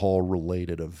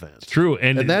alcohol-related events. True,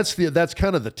 and that's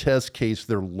kind of the test case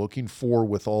they're looking for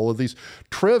with all of these.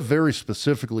 Trev very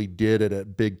specifically did it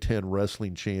at Big Ten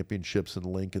Wrestling Championships in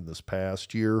Lincoln this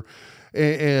past year.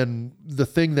 And the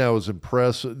thing that was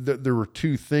impressive, there were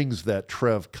two things that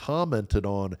Trev commented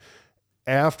on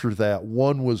after that.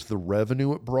 One was the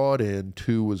revenue it brought in.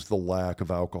 Two was the lack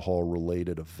of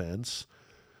alcohol-related events.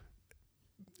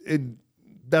 And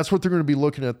that's what they're going to be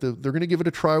looking at. They're going to give it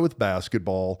a try with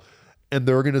basketball, and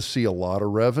they're going to see a lot of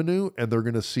revenue, and they're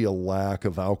going to see a lack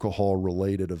of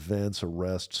alcohol-related events,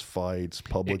 arrests, fights,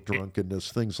 public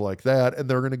drunkenness, things like that. And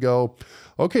they're going to go,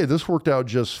 okay, this worked out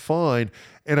just fine.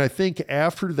 And I think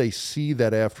after they see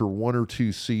that after one or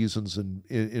two seasons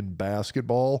in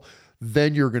basketball,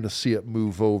 then you're going to see it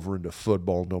move over into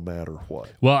football no matter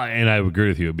what. Well, and I agree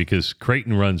with you because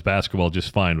Creighton runs basketball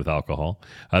just fine with alcohol.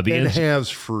 It has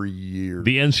for years.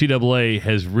 The NCAA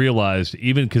has realized,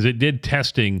 even because it did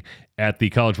testing at the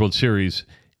College World Series,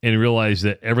 and realized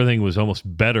that everything was almost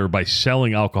better by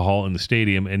selling alcohol in the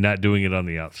stadium and not doing it on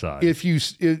the outside.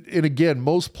 And again,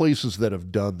 most places that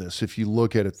have done this, if you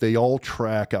look at it, they all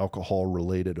track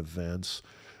alcohol-related events,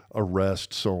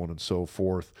 arrests, so on and so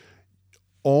forth.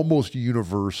 Almost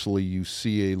universally, you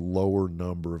see a lower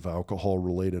number of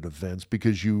alcohol-related events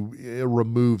because it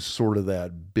removes sort of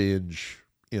that binge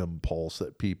impulse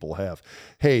that people have.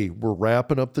 Hey, we're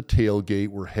wrapping up the tailgate.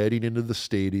 We're heading into the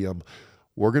stadium.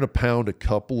 We're going to pound a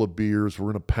couple of beers.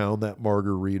 We're going to pound that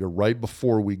margarita right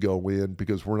before we go in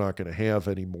because we're not going to have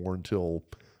any more until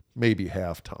maybe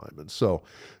halftime. And so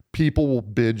people will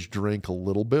binge drink a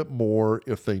little bit more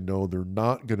if they know they're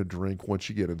not going to drink once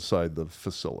you get inside the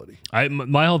facility.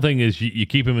 My whole thing is you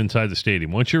keep them inside the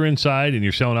stadium. Once you're inside and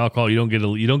you're selling alcohol, you don't get to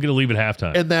leave at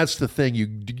halftime. And that's the thing.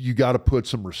 You got to put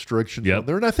some restrictions on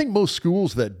there. And I think most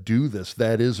schools that do this,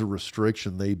 that is a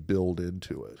restriction they build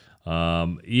into it.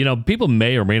 People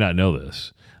may or may not know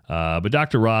this, but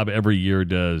Dr. Rob every year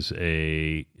does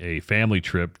a family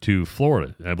trip to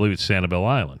Florida. I believe it's Sanibel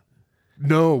Island.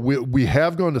 No, we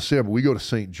have gone to Sanibel. We go to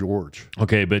St. George.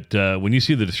 Okay, but when you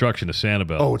see the destruction of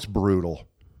Sanibel. Oh, it's brutal.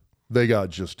 They got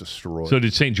just destroyed. So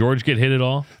did St. George get hit at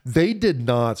all? They did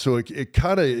not. So it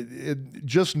kind of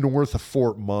just north of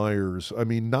Fort Myers. I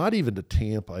mean, not even to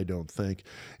Tampa, I don't think.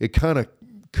 It kind of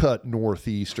cut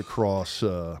northeast across.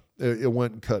 It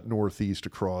went and cut northeast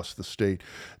across the state.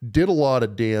 Did a lot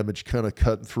of damage, kind of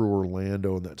cutting through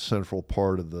Orlando and that central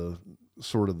part of the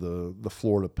sort of the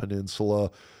Florida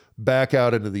Peninsula, back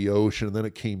out into the ocean, and then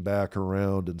it came back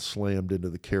around and slammed into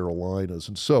the Carolinas.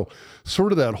 And so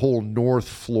sort of that whole North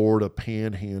Florida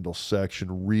panhandle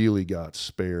section really got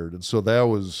spared. And so that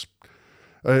was,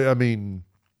 I mean,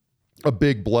 a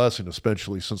big blessing,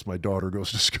 especially since my daughter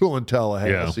goes to school in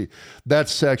Tallahassee. Yeah. That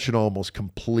section almost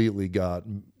completely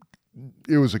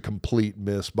it was a complete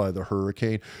miss by the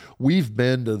hurricane. We've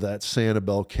been to that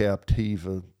Sanibel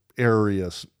Captiva area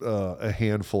a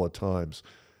handful of times.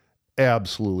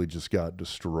 Absolutely just got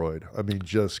destroyed. I mean,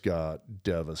 just got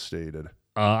devastated.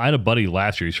 I had a buddy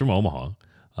last year. He's from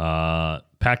Omaha.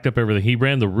 Packed up everything. He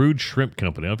ran the Rude Shrimp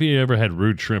Company. I don't know if you ever had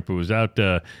Rude Shrimp. It was out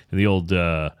in the old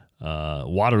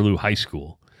Waterloo High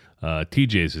School.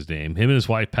 TJ's his name. Him and his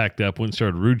wife packed up, went and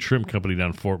started Rude Shrimp Company down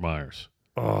in Fort Myers.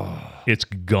 Oh. It's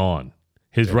gone.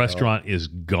 His restaurant is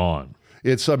gone.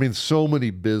 I mean, so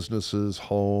many businesses,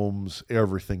 homes,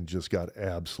 everything just got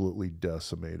absolutely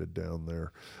decimated down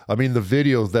there. I mean, the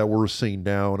videos that we're seeing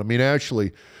now, and I mean,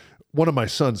 actually, one of my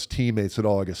son's teammates at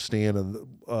Augustana,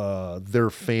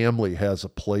 their family has a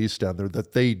place down there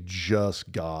that they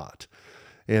just got.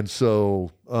 And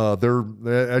so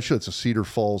actually it's a Cedar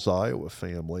Falls, Iowa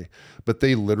family, but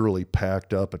they literally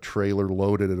packed up a trailer,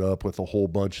 loaded it up with a whole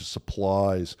bunch of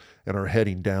supplies, and are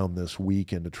heading down this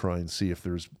weekend to try and see if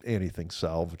there's anything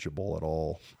salvageable at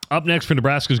all. Up next for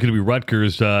Nebraska is going to be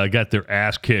Rutgers. Got their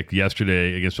ass kicked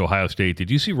yesterday against Ohio State.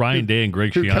 Did you see Ryan Day and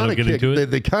Greg Schiano get into it?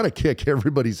 They kind of kick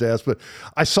everybody's ass, but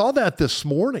I saw that this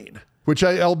morning, which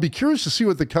I'll be curious to see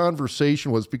what the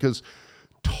conversation was, because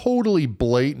totally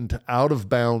blatant out of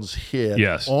bounds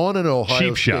hit on an Ohio State.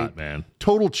 Cheap shot, man.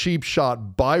 Total cheap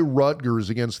shot by Rutgers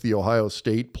against the Ohio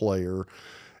State player.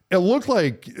 It looked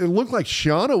like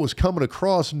Schiano was coming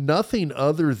across nothing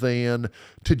other than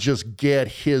to just get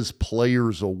his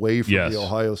players away from the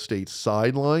Ohio State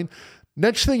sideline.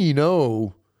 Next thing you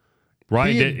know,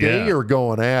 He and Day are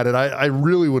going at it. I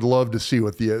really would love to see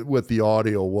what the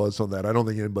audio was on that. I don't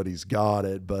think anybody's got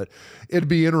it, but it'd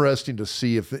be interesting to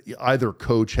see if either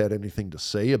coach had anything to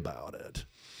say about it.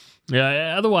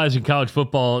 Yeah, otherwise in college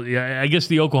football, I guess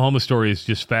the Oklahoma story is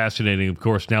just fascinating. Of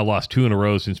course, now lost 2 in a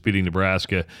row since beating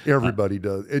Nebraska. Everybody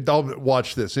does. I'll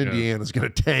watch this. Indiana's going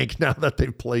to tank now that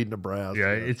they've played Nebraska.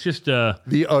 Yeah, it's just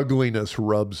the ugliness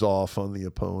rubs off on the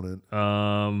opponent.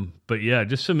 But yeah,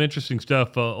 just some interesting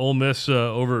stuff. Ole Miss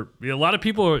over a lot of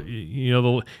people.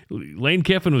 Lane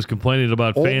Kiffin was complaining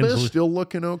about Ole fans. Miss still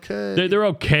looking okay. They're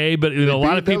okay, but a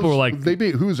lot of people were like, they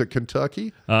beat who's it?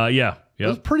 Kentucky. Yeah. It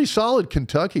was a pretty solid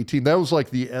Kentucky team. That was like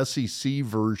the SEC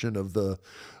version of the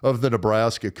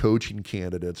Nebraska coaching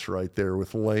candidates right there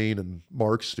with Lane and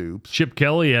Mark Stoops. Chip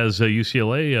Kelly has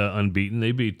UCLA unbeaten.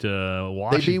 They beat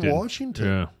Washington. They beat Washington.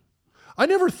 Yeah. I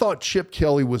never thought Chip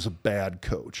Kelly was a bad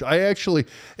coach. Actually,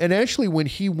 when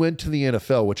he went to the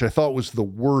NFL, which I thought was the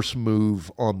worst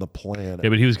move on the planet. Yeah,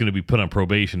 but he was going to be put on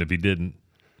probation if he didn't.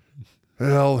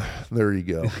 Well, there you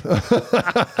go.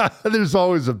 There's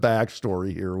always a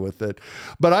backstory here with it.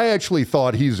 But I actually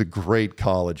thought he's a great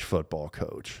college football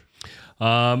coach.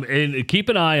 And keep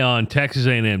an eye on Texas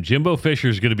A&M. Jimbo Fisher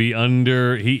is going to be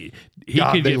under. He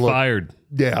could get fired.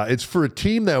 Yeah, it's for a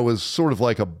team that was sort of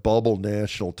like a bubble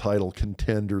national title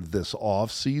contender this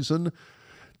offseason.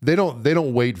 They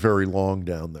don't wait very long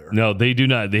down there. No, they do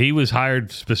not. He was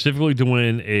hired specifically to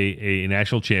win a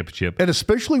national championship. And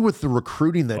especially with the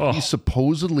recruiting that he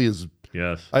supposedly is.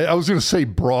 Yes. I was going to say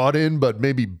brought in, but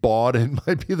maybe bought in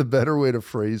might be the better way to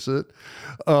phrase it.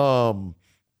 I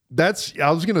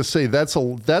was going to say that's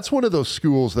one of those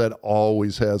schools that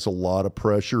always has a lot of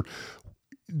pressure.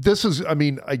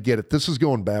 I get it. This is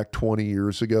going back 20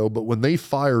 years ago, but when they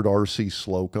fired R.C.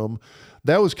 Slocum,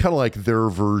 that was kind of like their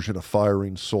version of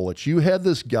firing Solich. You had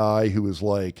this guy who was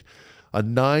like a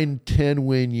 9-10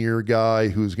 win year guy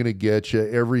who's going to get you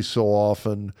every so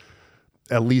often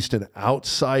at least an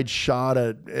outside shot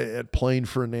at playing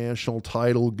for a national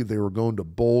title. They were going to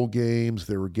bowl games.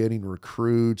 They were getting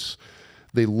recruits.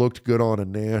 They looked good on a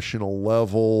national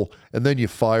level. And then you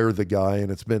fire the guy, and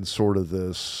it's been sort of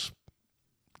this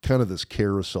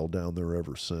carousel down there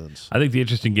ever since. I think the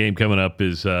interesting game coming up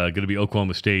is going to be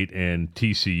Oklahoma State and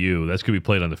TCU. That's going to be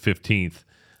played on the 15th.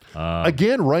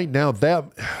 Right now,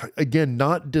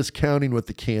 not discounting what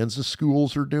the Kansas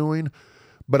schools are doing,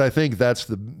 But I think that's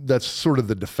sort of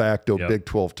the de facto Yep. Big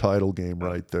 12 title game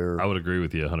right there. I would agree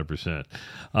with you 100%.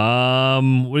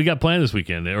 What do you got planned this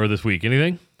weekend or this week?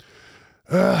 Anything?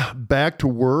 Back to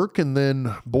work, and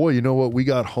then, boy, you know what? We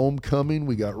got homecoming.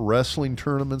 We got wrestling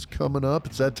tournaments coming up.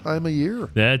 It's that time of year.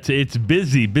 It's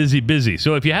busy, busy, busy.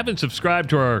 So if you haven't subscribed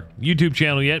to our YouTube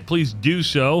channel yet, please do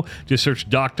so. Just search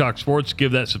Doc Talk Sports,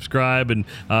 give that subscribe, and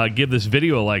give this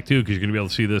video a like, too, because you're going to be able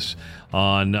to see this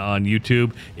on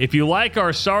YouTube. If you like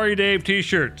our Sorry Dave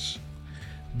t-shirts,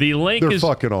 the link They're is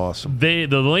fucking awesome. the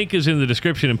link is in the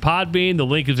description in Podbean. The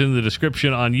link is in the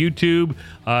description on YouTube.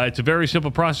 It's a very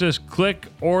simple process. Click,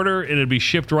 order, and it'll be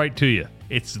shipped right to you.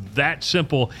 It's that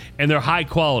simple, and they're high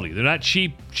quality. They're not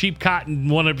cheap cotton,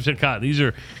 100% cotton. These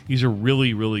are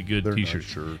really, really good They're t-shirts.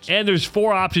 nice shirts. And there's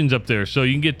 4 options up there, so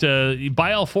you can get you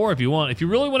buy all 4 if you want. If you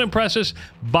really want to impress us,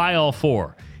 buy all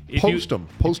 4. Post them.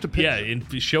 Post a picture. Yeah,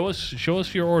 and show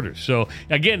us your orders. So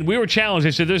again, we were challenged.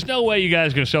 I said, "There's no way you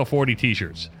guys are going to sell 40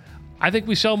 T-shirts." I think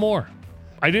we sell more.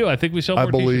 I do. I think we sell more.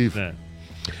 I believe. T-shirts than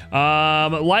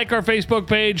that. Like our Facebook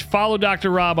page. Follow Dr.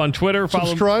 Rob on Twitter.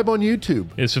 Subscribe on YouTube.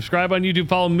 And subscribe on YouTube.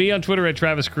 Follow me on Twitter at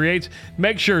Travis Creates.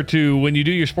 Make sure to, when you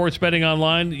do your sports betting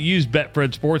online, use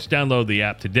Betfred Sports. Download the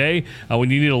app today. When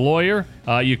you need a lawyer,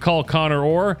 you call Connor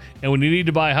Orr. And when you need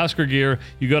to buy Husker gear,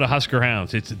 you go to Husker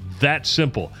Hounds. It's that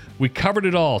simple. We covered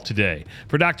it all today.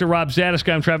 For Dr. Rob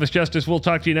Zadisk, I'm Travis Justice. We'll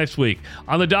talk to you next week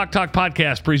on the Doc Talk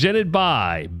Podcast presented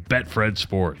by Betfred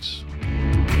Sports.